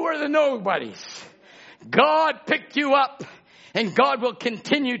 You who were the nobodies. God picked you up. And God will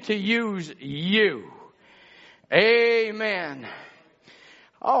continue to use you. Amen.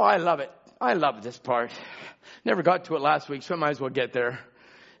 Oh, I love it. I love this part. Never got to it last week, so I might as well get there.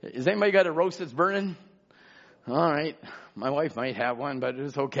 Has anybody got a roast that's burning? All right. My wife might have one, but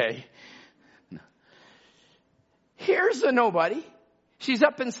it's okay. Here's a nobody. She's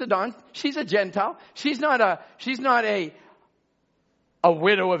up in Sidon. She's a Gentile. She's not a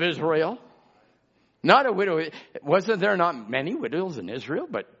widow of Israel. Not a widow. Wasn't there not many widows in Israel?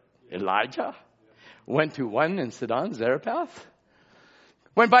 But Elijah went to one in Sidon, Zarephath.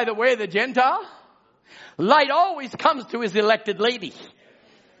 Went by the way of the Gentile. Light always comes to his elected lady.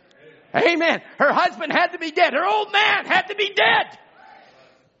 Amen. Her husband had to be dead. Her old man had to be dead.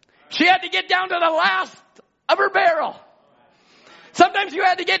 She had to get down to the last of her barrel. Sometimes you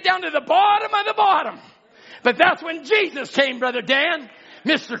had to get down to the bottom of the bottom. But that's when Jesus came, Brother Dan.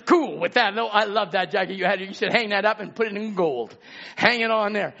 Mr. Cool with that. I love that jacket you had. You should hang that up and put it in gold. Hang it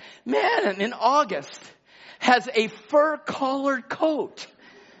on there. Man, in August has a fur-collared coat.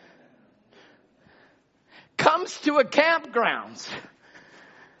 Comes to a campgrounds.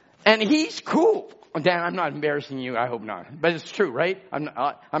 And he's cool. Dan, I'm not embarrassing you. I hope not. But it's true, right?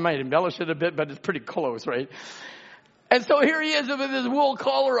 I might embellish it a bit, but it's pretty close, right? And so here he is with his wool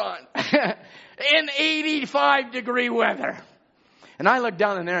collar on. In 85-degree weather. And I looked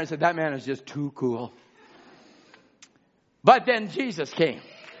down in there and said, that man is just too cool. But then Jesus came.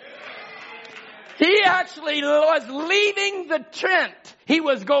 He actually was leaving the tent. He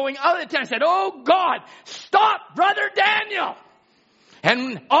was going out of the tent. I said, oh God, stop, Brother Daniel.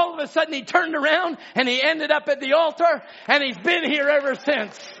 And all of a sudden he turned around and he ended up at the altar and he's been here ever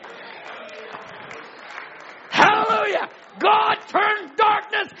since. Hallelujah. God turned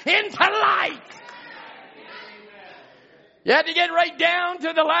darkness into light. You had to get right down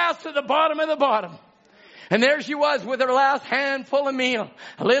to the last of the bottom of the bottom. And there she was with her last handful of meal,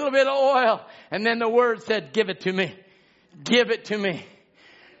 a little bit of oil. And then the word said, give it to me. Give it to me.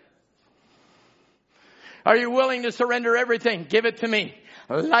 Are you willing to surrender everything? Give it to me.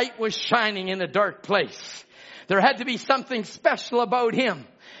 Light was shining in a dark place. There had to be something special about him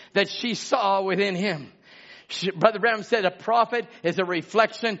that she saw within him. Brother Branham said a prophet is a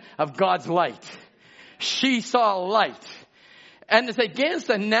reflection of God's light. She saw light. And it's against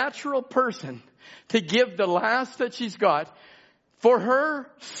a natural person to give the last that she's got for her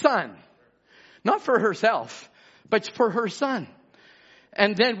son. Not for herself, but for her son.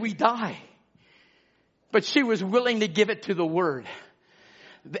 And then we die. But she was willing to give it to the Word.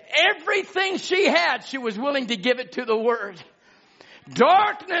 Everything she had, she was willing to give it to the Word.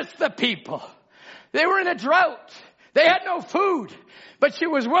 Darkness, the people. They were in a drought. They had no food. But she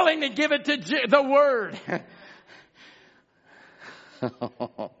was willing to give it to the Word.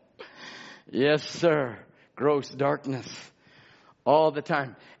 Yes, sir. Gross darkness. All the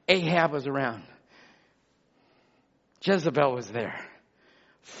time. Ahab was around. Jezebel was there.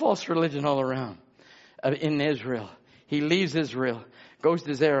 False religion all around. In Israel. He leaves Israel, goes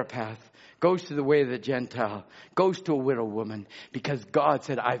to Zarephath, goes to the way of the Gentile, goes to a widow woman, because God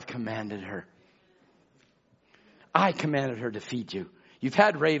said, I've commanded her. I commanded her to feed you. You've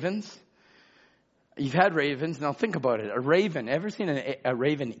had ravens. You've had ravens. Now think about it. A raven, ever seen a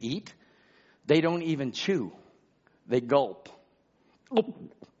raven eat? They don't even chew. They gulp.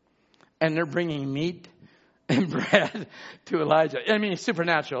 And they're bringing meat and bread to Elijah. I mean, it's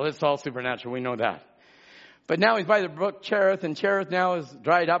supernatural. It's all supernatural. We know that. But now he's by the brook Cherith, and Cherith now is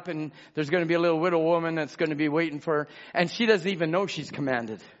dried up, and there's going to be a little widow woman that's going to be waiting for her. And she doesn't even know she's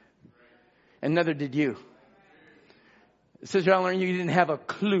commanded. And neither did you. Sister Eleanor, you didn't have a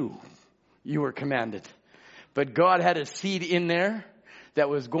clue you were commanded. But God had a seed in there that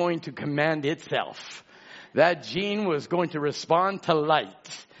was going to command itself. That gene was going to respond to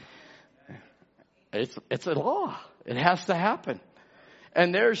light. It's a law. It has to happen.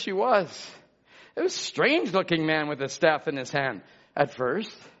 And there she was. It was a strange looking man with a staff in his hand at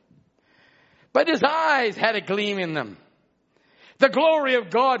first. But his eyes had a gleam in them. The glory of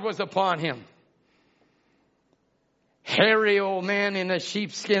God was upon him. Hairy old man in a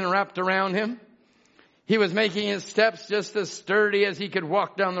sheepskin wrapped around him. He was making his steps just as sturdy as he could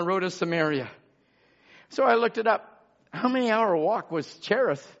walk down the road of Samaria. So I looked it up. How many hour walk was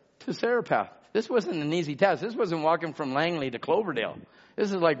Cherith to Zarephath? This wasn't an easy task. This wasn't walking from Langley to Cloverdale.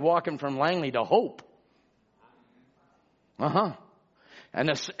 This is like walking from Langley to Hope.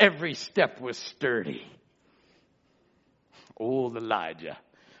 And every step was sturdy. Old Elijah.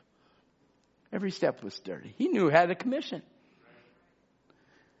 Every step was sturdy. He knew he had a commission.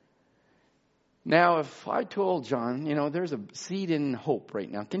 Now, if I told John, there's a seed in hope right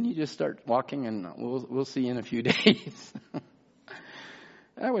now. Can you just start walking and we'll see you in a few days?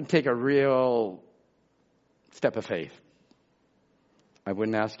 That would take a real step of faith. I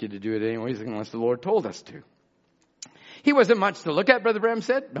wouldn't ask you to do it anyways unless the Lord told us to. He wasn't much to look at, Brother Branham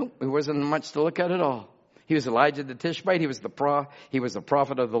said. No, he wasn't much to look at all. He was Elijah the Tishbite. He was the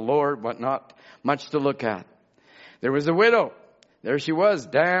prophet of the Lord, but not much to look at. There was a widow. There she was,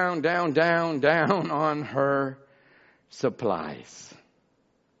 down, down, down, down on her supplies.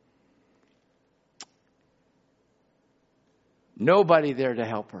 Nobody there to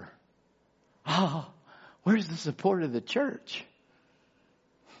help her. Where's the support of the church?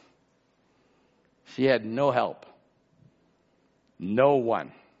 She had no help. No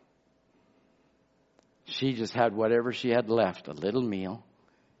one. She just had whatever she had left, a little meal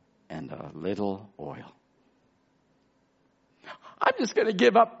and a little oil. I'm just going to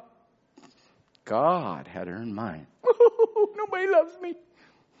give up. God had her in mind. Nobody loves me.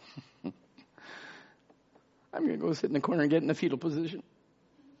 I'm going to go sit in the corner and get in the fetal position.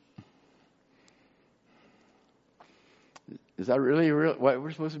 Is that really what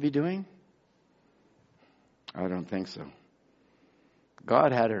we're supposed to be doing? I don't think so.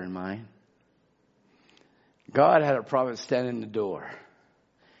 God had her in mind. God had a prophet stand in the door.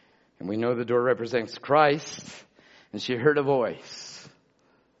 And we know the door represents Christ. And she heard a voice.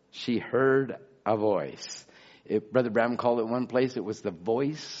 She heard a voice. Brother Branham called it one place, it was the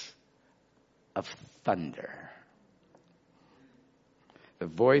voice of thunder. The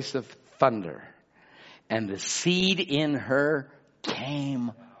voice of thunder. And the seed in her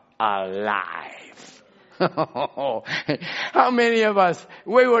came alive. How many of us,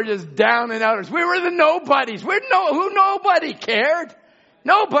 we were just down and outers. We were the nobodies. Nobody cared.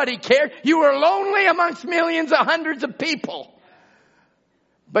 Nobody cared. You were lonely amongst millions of hundreds of people.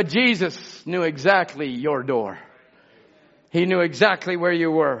 But Jesus knew exactly your door. He knew exactly where you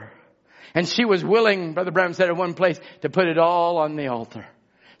were. And she was willing, Brother Branham said at one place, to put it all on the altar.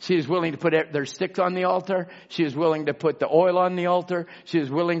 She was willing to put their sticks on the altar. She was willing to put the oil on the altar. She was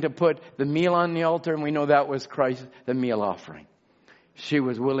willing to put the meal on the altar. And we know that was Christ, the meal offering. She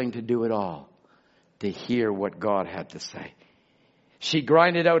was willing to do it all to hear what God had to say. She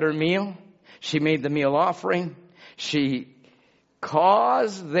grinded out her meal. She made the meal offering. She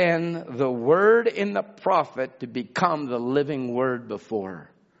caused then the word in the prophet to become the living word before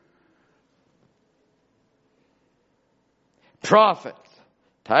her. Prophet,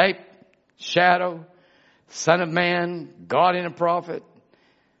 type, shadow, Son of Man, God in a prophet.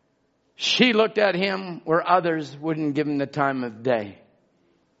 She looked at him where others wouldn't give him the time of day.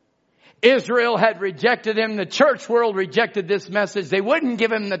 Israel had rejected him. The church world rejected this message. They wouldn't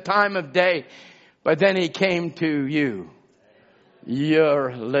give him the time of day. But then he came to you,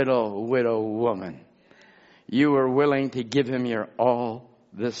 your little widow woman. You were willing to give him your all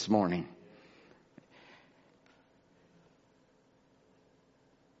this morning.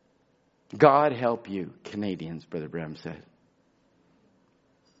 God help you, Canadians, Brother Branham said.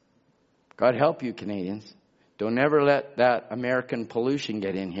 God help you, Canadians, Don't ever let that American pollution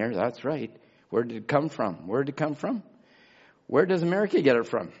get in here. That's right. Where did it come from? Where did it come from? Where does America get it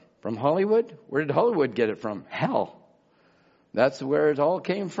from? From Hollywood? Where did Hollywood get it from? Hell. That's where it all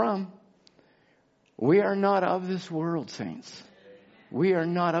came from. We are not of this world, saints. We are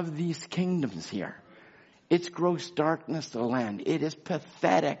not of these kingdoms here. It's gross darkness to the land. It is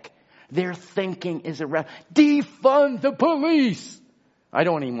pathetic. Their thinking is defund the police. I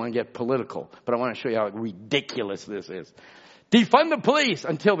don't even want to get political, but I want to show you how ridiculous this is. Defund the police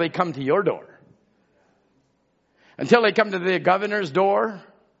until they come to your door. Until they come to the governor's door.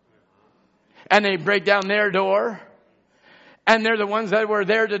 And they break down their door. And they're the ones that were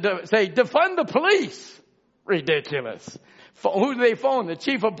there to say, defund the police. Ridiculous. Who do they phone? The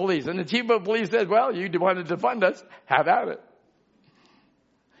chief of police. And the chief of police says, well, you want to defund us. Have at it.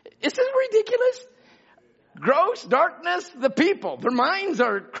 Isn't it ridiculous? Gross darkness, the people. Their minds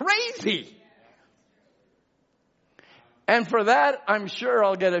are crazy. And for that, I'm sure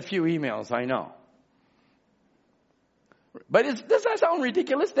I'll get a few emails. I know. But does that sound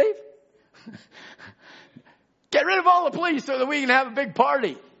ridiculous, Dave? Get rid of all the police so that we can have a big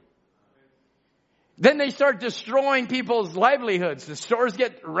party. Then they start destroying people's livelihoods. The stores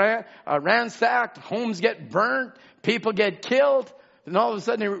get ransacked. Homes get burnt. People get killed. And all of a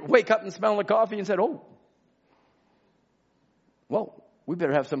sudden they wake up and smell the coffee and said, oh, well, we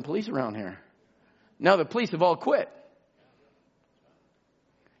better have some police around here. Now the police have all quit.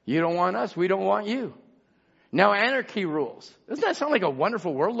 You don't want us. We don't want you. Now anarchy rules. Doesn't that sound like a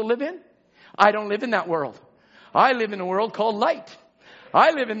wonderful world to live in? I don't live in that world. I live in a world called light.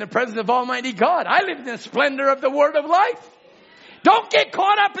 I live in the presence of Almighty God. I live in the splendor of the word of life. Don't get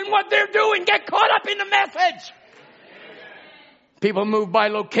caught up in what they're doing. Get caught up in the message. People move by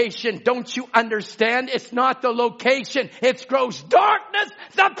location. Don't you understand? It's not the location. It's gross darkness.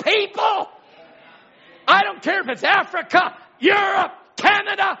 The people. I don't care if it's Africa, Europe,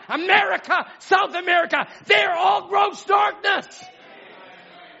 Canada, America, South America. They're all gross darkness.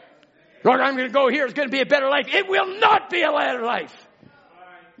 Lord, I'm going to go here. It's going to be a better life. It will not be a better life.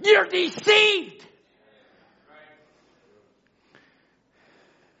 You're deceived.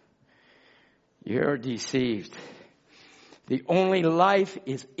 You're deceived. The only life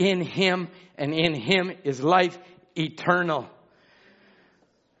is in Him, and in Him is life eternal.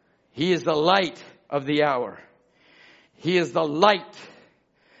 He is the light of the hour. He is the light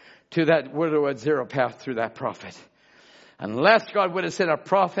to that widow at Zarephath through that prophet. Unless God would have sent a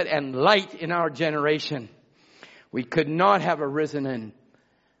prophet and light in our generation, we could not have arisen and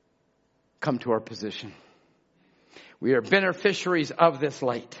come to our position. We are beneficiaries of this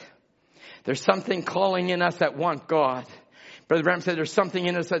light. There's something calling in us that want God. Brother Branham said there's something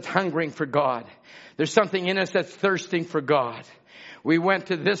in us that's hungering for God. There's something in us that's thirsting for God. We went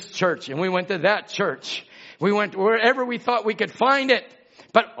to this church and we went to that church. We went wherever we thought we could find it.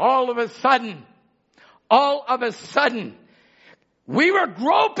 But all of a sudden, we were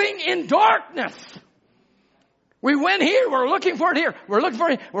groping in darkness. We went here. We're looking for it here. We're looking for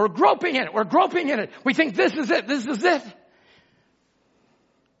it. We're groping in it. We're groping in it. We think this is it. This is it.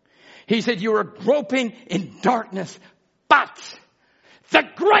 He said you were groping in darkness. But the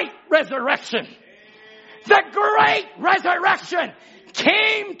great resurrection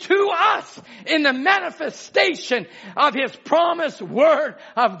came to us in the manifestation of His promised word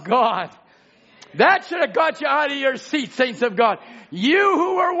of God. That should have got you out of your seat, saints of God. You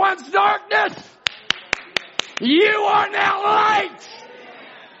who were once darkness, you are now light.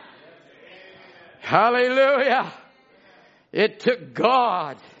 Hallelujah. It took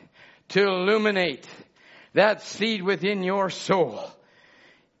God to illuminate that seed within your soul.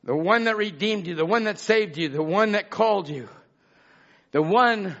 The one that redeemed you, the one that saved you, the one that called you. The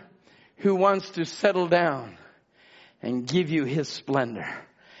one who wants to settle down and give you His splendor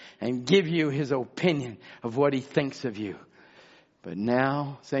and give you His opinion of what He thinks of you. But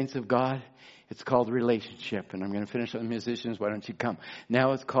now, saints of God, it's called relationship. And I'm going to finish with the musicians. Why don't you come?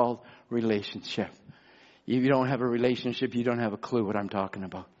 Now it's called relationship. If you don't have a relationship, you don't have a clue what I'm talking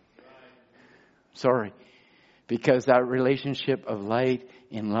about. Sorry. Because that relationship of light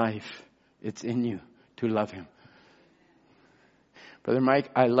in life, it's in you to love Him. Brother Mike,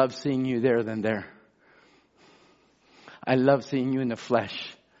 I love seeing you there than there. I love seeing you in the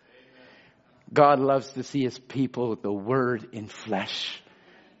flesh. God loves to see His people with the Word in flesh.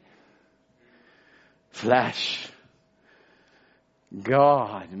 Flesh.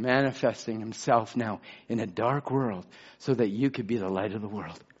 God manifesting Himself now in a dark world so that you could be the light of the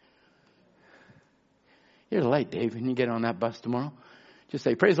world. You're the light, Dave. When you get on that bus tomorrow, just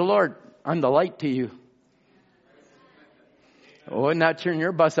say, praise the Lord. I'm the light to you. Would not turn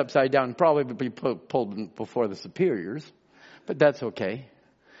your bus upside down, probably be pulled before the superiors. But that's okay.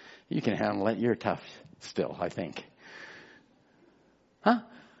 You can handle it. You're tough still, I think. Huh?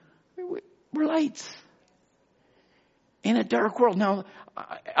 We're lights in a dark world. Now,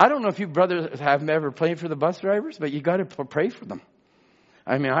 I don't know if you brothers have ever prayed for the bus drivers, but you got to pray for them.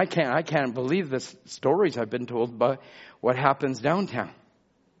 I mean, I can't believe the stories I've been told about what happens downtown.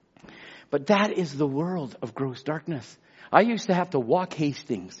 But that is the world of gross darkness. I used to have to walk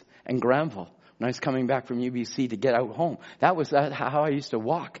Hastings and Granville when I was coming back from UBC to get out home. That was how I used to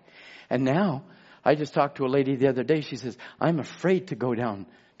walk. And now, I just talked to a lady the other day. She says, I'm afraid to go down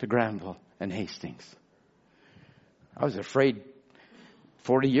to Granville and Hastings. I was afraid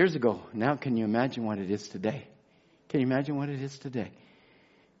 40 years ago. Now can you imagine what it is today? Can you imagine what it is today?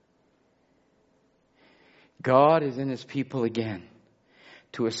 God is in His people again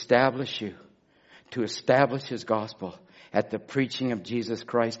to establish you, to establish His gospel at the preaching of Jesus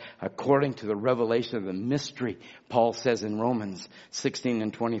Christ according to the revelation of the mystery. Paul says in Romans 16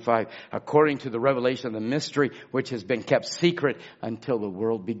 and 25, according to the revelation of the mystery which has been kept secret until the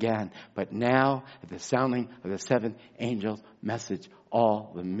world began. But now at the sounding of the seventh angel's message,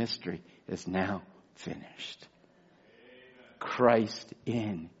 all the mystery is now finished. Christ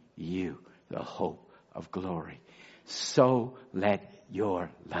in you, the hope of glory. So let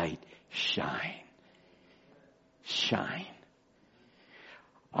your light shine. Shine.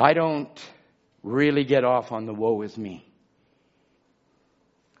 I don't really get off on the woe is me.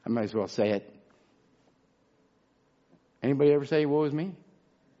 I might as well say it. Anybody ever say woe is me?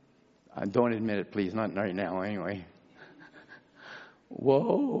 Don't admit it, please. Not right now, anyway.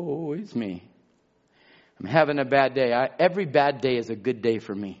 Woe is me. I'm having a bad day. Every bad day is a good day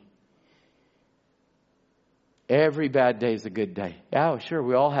for me. Every bad day is a good day. Yeah, sure,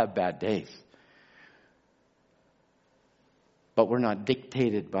 we all have bad days. But we're not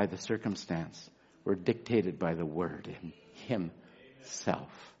dictated by the circumstance. We're dictated by the Word in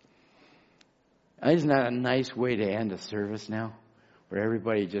Himself. Isn't that a nice way to end a service now? Where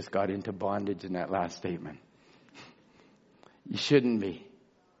everybody just got into bondage in that last statement. You shouldn't be.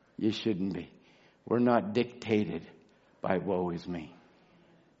 You shouldn't be. We're not dictated by woe is me.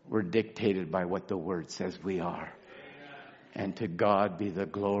 We're dictated by what the Word says we are. And to God be the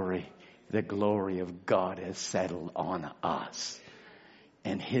glory. The glory of God has settled on us.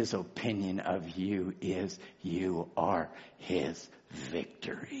 And His opinion of you is you are His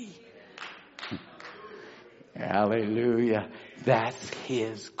victory. Hallelujah. That's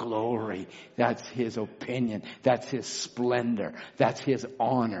His glory. That's His opinion. That's His splendor. That's His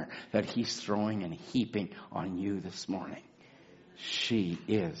honor that He's throwing and heaping on you this morning. She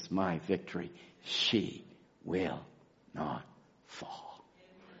is my victory. She will not fall.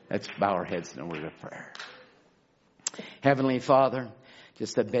 Let's bow our heads in a word of prayer. Heavenly Father,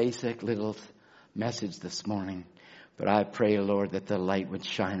 just a basic little message this morning. But I pray, Lord, that the light would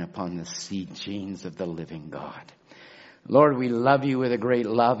shine upon the seed genes of the living God. Lord, we love you with a great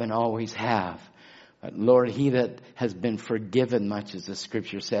love and always have. But Lord, he that has been forgiven much, as the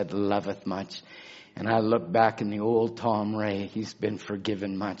scripture said, loveth much. And I look back in the old Tom Ray, he's been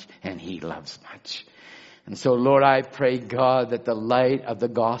forgiven much and he loves much. And so, Lord, I pray, God, that the light of the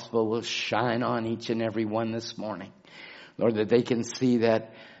gospel will shine on each and every one this morning. Lord, that they can see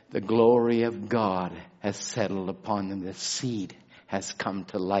that the glory of God has settled upon them. The seed has come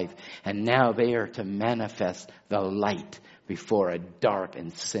to life. And now they are to manifest the light before a dark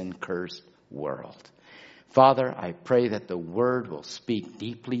and sin-cursed world. Father, I pray that the word will speak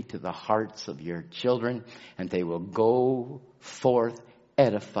deeply to the hearts of your children, and they will go forth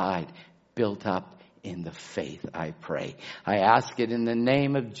edified, built up in the faith, I pray. I ask it in the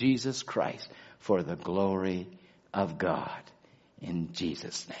name of Jesus Christ for the glory of God. In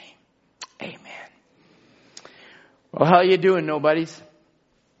Jesus' name, amen. Well, how you doing, nobodies?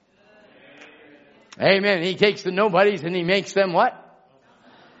 Amen. He takes the nobodies and he makes them what?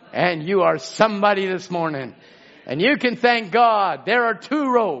 And you are somebody this morning. And you can thank God. There are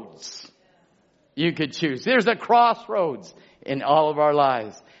two roads you could choose. There's a crossroads in all of our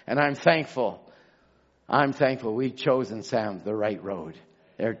lives. And I'm thankful. We've chosen, Sam, the right road.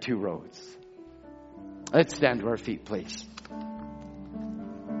 There are two roads. Let's stand to our feet, please.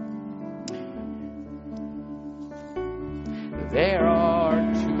 There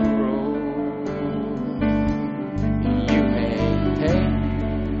are two roads you may take.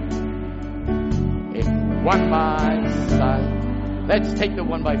 If one by sight, let's take the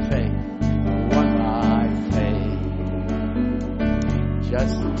one by faith. One by faith.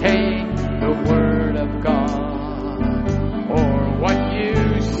 Just take the word of God, or what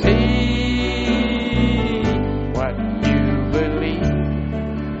you see, what you believe.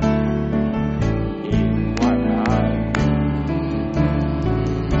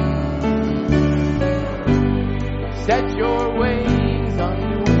 your wings on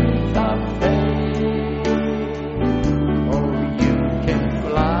the wings of faith. Oh, you can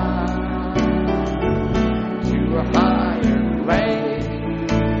fly to a higher place.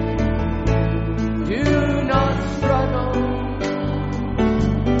 Do not struggle.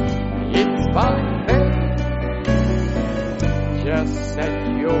 It's by faith. Just set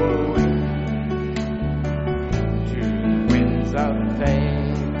your wings to the winds of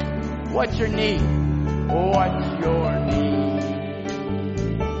faith. What's your need? What's your need?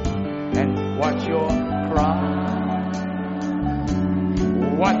 And what's your cry?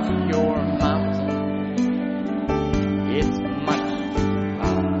 What's your mountain? It's much too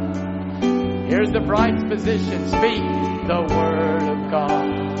high. Here's the bride's position. Speak the word of God.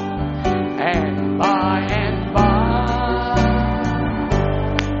 And by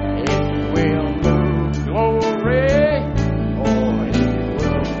it will move glory.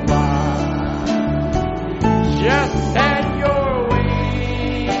 Just set your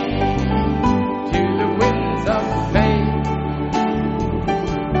wings to the winds of faith.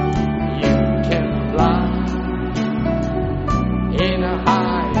 You can fly in a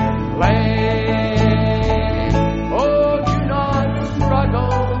higher place. Oh, do not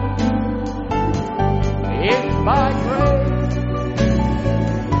struggle. It's by grace.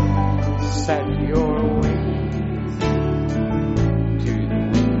 Set your wings to the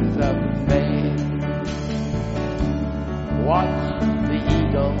winds of faith. Watch the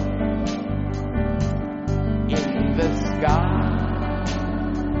eagle in the sky.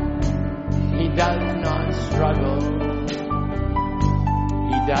 He does not struggle.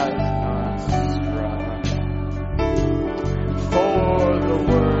 He does not struggle. For the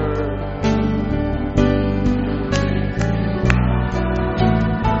word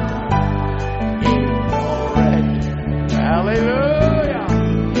is already, hallelujah,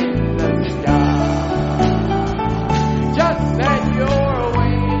 in the sky. Just set your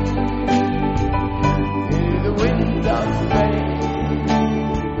wings to the winds of faith.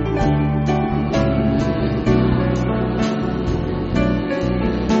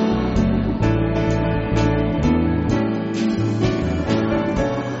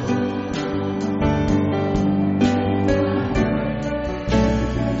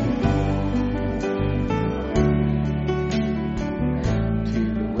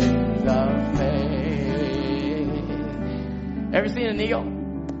 Ever seen an eagle?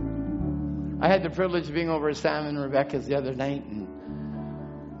 I had the privilege of being over at Sam and Rebecca's the other night, and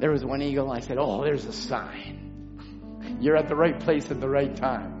there was one eagle. I said, oh, there's a sign. You're at the right place at the right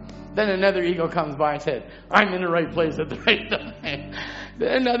time. Then another eagle comes by and said, I'm in the right place at the right time.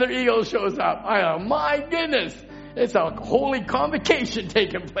 Then another eagle shows up. I go, my goodness, it's a holy convocation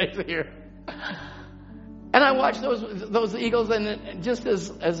taking place here. And I watched those eagles, and just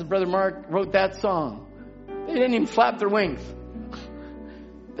as Brother Mark wrote that song, they didn't even flap their wings.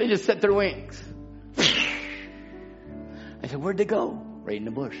 They just set their wings. I said, where'd they go? Right in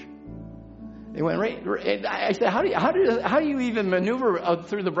the bush. They went right. I said, how do you even maneuver out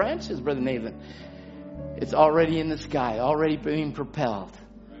through the branches, Brother Nathan? It's already in the sky, already being propelled.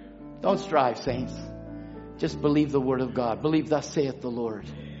 Don't strive, saints. Just believe the word of God. Believe thus saith the Lord.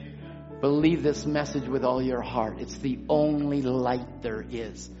 Believe this message with all your heart. It's the only light there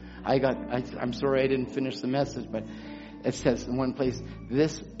is. I'm sorry I didn't finish the message, but it says in one place,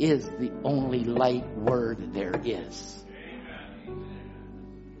 this is the only light word there is.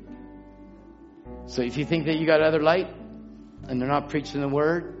 So if you think that you got other light and they're not preaching the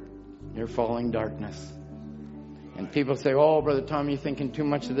word, you're following darkness. And people say, oh, Brother Tom, you're thinking too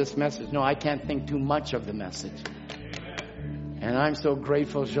much of this message. No, I can't think too much of the message. And I'm so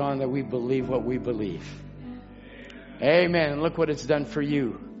grateful, Sean, that we believe what we believe. Amen. And look what it's done for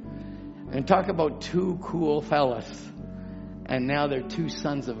you. And talk about two cool fellas. And now they're two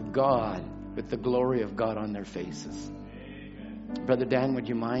sons of God with the glory of God on their faces. Brother Dan, would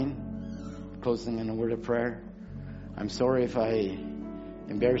you mind closing in a word of prayer? I'm sorry if I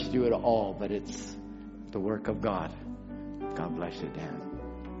embarrassed you at all, but it's the work of God. God bless you, Dan.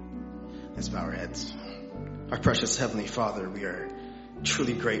 Let's bow our heads. Our precious Heavenly Father, we are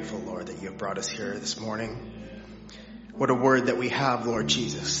truly grateful, Lord, that you have brought us here this morning. What a word that we have, Lord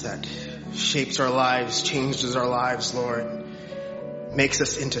Jesus, that shapes our lives, changes our lives, Lord, makes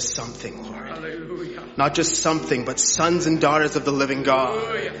us into something, Lord. Hallelujah. Not just something, but sons and daughters of the living God.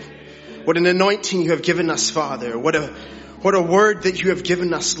 Hallelujah. What an anointing you have given us, Father. What a word that you have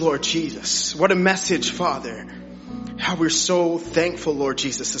given us, Lord Jesus. What a message, Father. How we're so thankful, Lord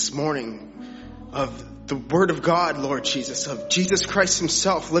Jesus, this morning of the word of God, Lord Jesus, of Jesus Christ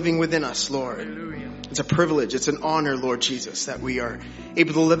himself living within us, Lord. Hallelujah. It's a privilege. It's an honor, Lord Jesus, that we are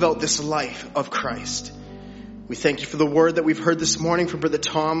able to live out this life of Christ. We thank you for the word that we've heard this morning from Brother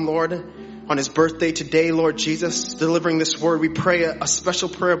Tom, Lord, on his birthday today, Lord Jesus, delivering this word. We pray a special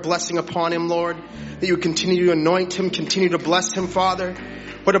prayer blessing upon him, Lord, that you would continue to anoint him, continue to bless him, Father.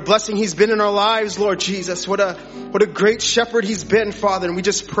 What a blessing he's been in our lives, Lord Jesus. What a great shepherd he's been, Father. And we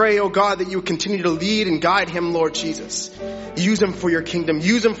just pray, oh God, that you would continue to lead and guide him, Lord Jesus. Use him for your kingdom.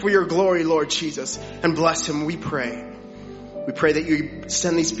 Use him for your glory, Lord Jesus. And bless him, we pray. We pray that you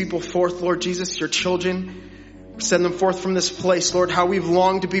send these people forth, Lord Jesus, your children. Send them forth from this place, Lord, how we've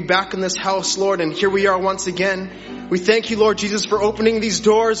longed to be back in this house, Lord. And here we are once again. We thank you, Lord Jesus, for opening these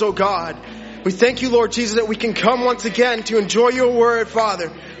doors, oh God. We thank you, Lord Jesus, that we can come once again to enjoy your word,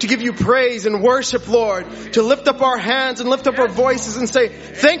 Father, to give you praise and worship, Lord, to lift up our hands and lift up our voices and say,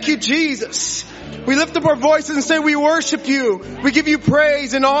 thank you, Jesus. We lift up our voices and say, we worship you. We give you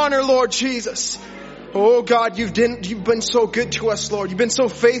praise and honor, Lord Jesus. Oh God, you've been so good to us, Lord. You've been so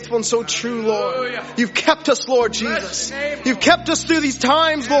faithful and so true, Lord. You've kept us, Lord Jesus. You've kept us through these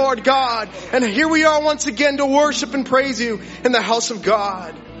times, Lord God. And here we are once again to worship and praise you in the house of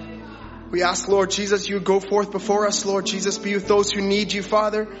God. We ask, Lord Jesus, you would go forth before us, Lord Jesus. Be with those who need you,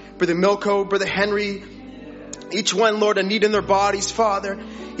 Father. Brother Milko, Brother Henry. Each one, Lord, a need in their bodies, Father.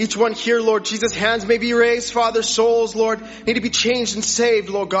 Each one here, Lord Jesus, hands may be raised, Father. Souls, Lord, need to be changed and saved,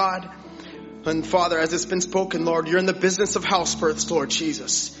 Lord God. And Father, as it's been spoken, Lord, you're in the business of house births, Lord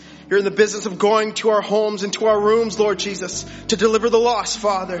Jesus. You're in the business of going to our homes and to our rooms, Lord Jesus, to deliver the lost,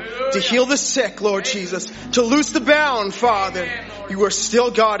 Father, to heal the sick, Lord Jesus, to loose the bound, Father. You are still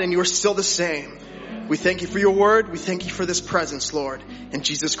God and you are still the same. We thank you for your word. We thank you for this presence, Lord. In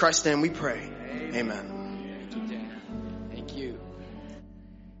Jesus Christ's name we pray. Amen. Thank you.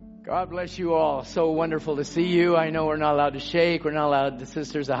 God bless you all. So wonderful to see you. I know we're not allowed to shake. We're not allowed the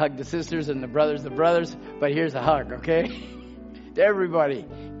sisters to hug the sisters and the brothers, but here's a hug, okay? To everybody.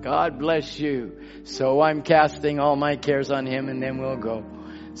 God bless you. So I'm casting all my cares on him and then we'll go.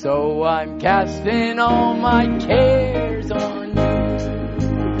 So I'm casting all my cares on you.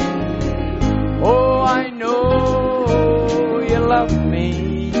 Oh, I know you love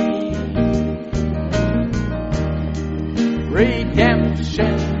me.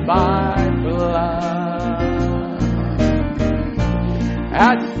 Redemption by blood.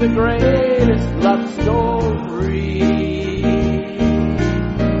 That's the greatest love story.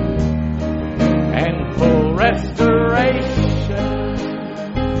 And full restoration,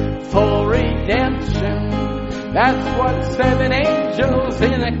 full redemption. That's what 7 angels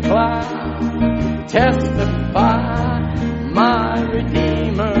in a cloud testify. My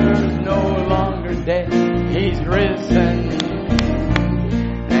Redeemer's no longer dead. He's risen.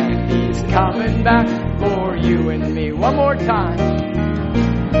 And he's coming back for you and me. One more time.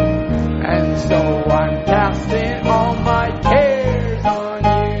 And so I'm casting all my cares on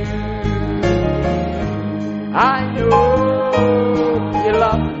you. I know you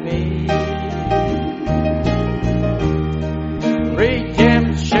love me.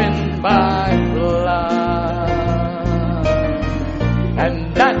 Redemption by blood.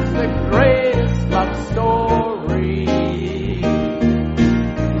 And that's the greatest love story.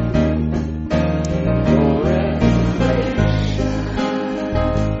 Full restoration,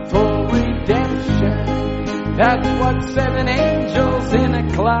 full redemption. That's what 7 angels in a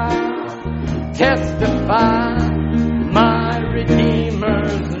cloud testify. My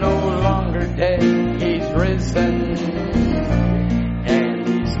Redeemer's no longer dead. He's risen. And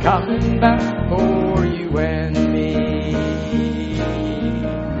he's coming back for you and me.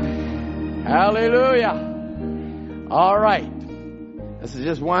 Hallelujah. All right. This is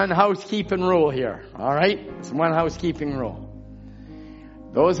just one housekeeping rule here. All right. It's one housekeeping rule.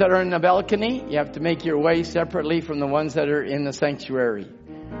 Those that are in the balcony, you have to make your way separately from the ones that are in the sanctuary.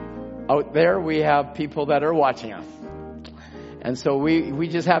 Out there, we have people that are watching us. And so we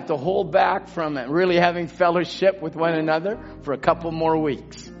just have to hold back from it, really having fellowship with one another for a couple more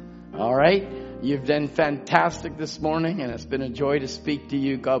weeks. All right? You've done fantastic this morning, and it's been a joy to speak to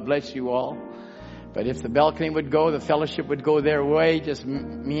you. God bless you all. But if the balcony would go, the fellowship would go their way. Just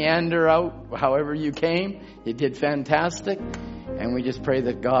meander out however you came. You did fantastic. And we just pray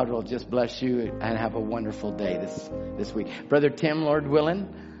that God will just bless you and have a wonderful day this week. Brother Tim, Lord willing.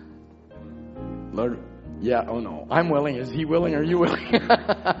 Lord, yeah, oh no, I'm willing. Is he willing? Are you willing?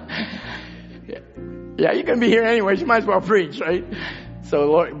 Yeah, you're going to be here anyways. You might as well preach, right? So,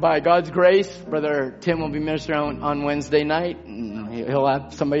 Lord, by God's grace, Brother Tim will be ministering on Wednesday night. And he'll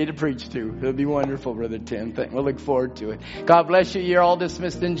have somebody to preach to. It'll be wonderful, Brother Tim. We'll look forward to it. God bless you. You're all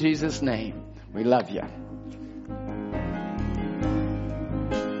dismissed in Jesus' name. We love you.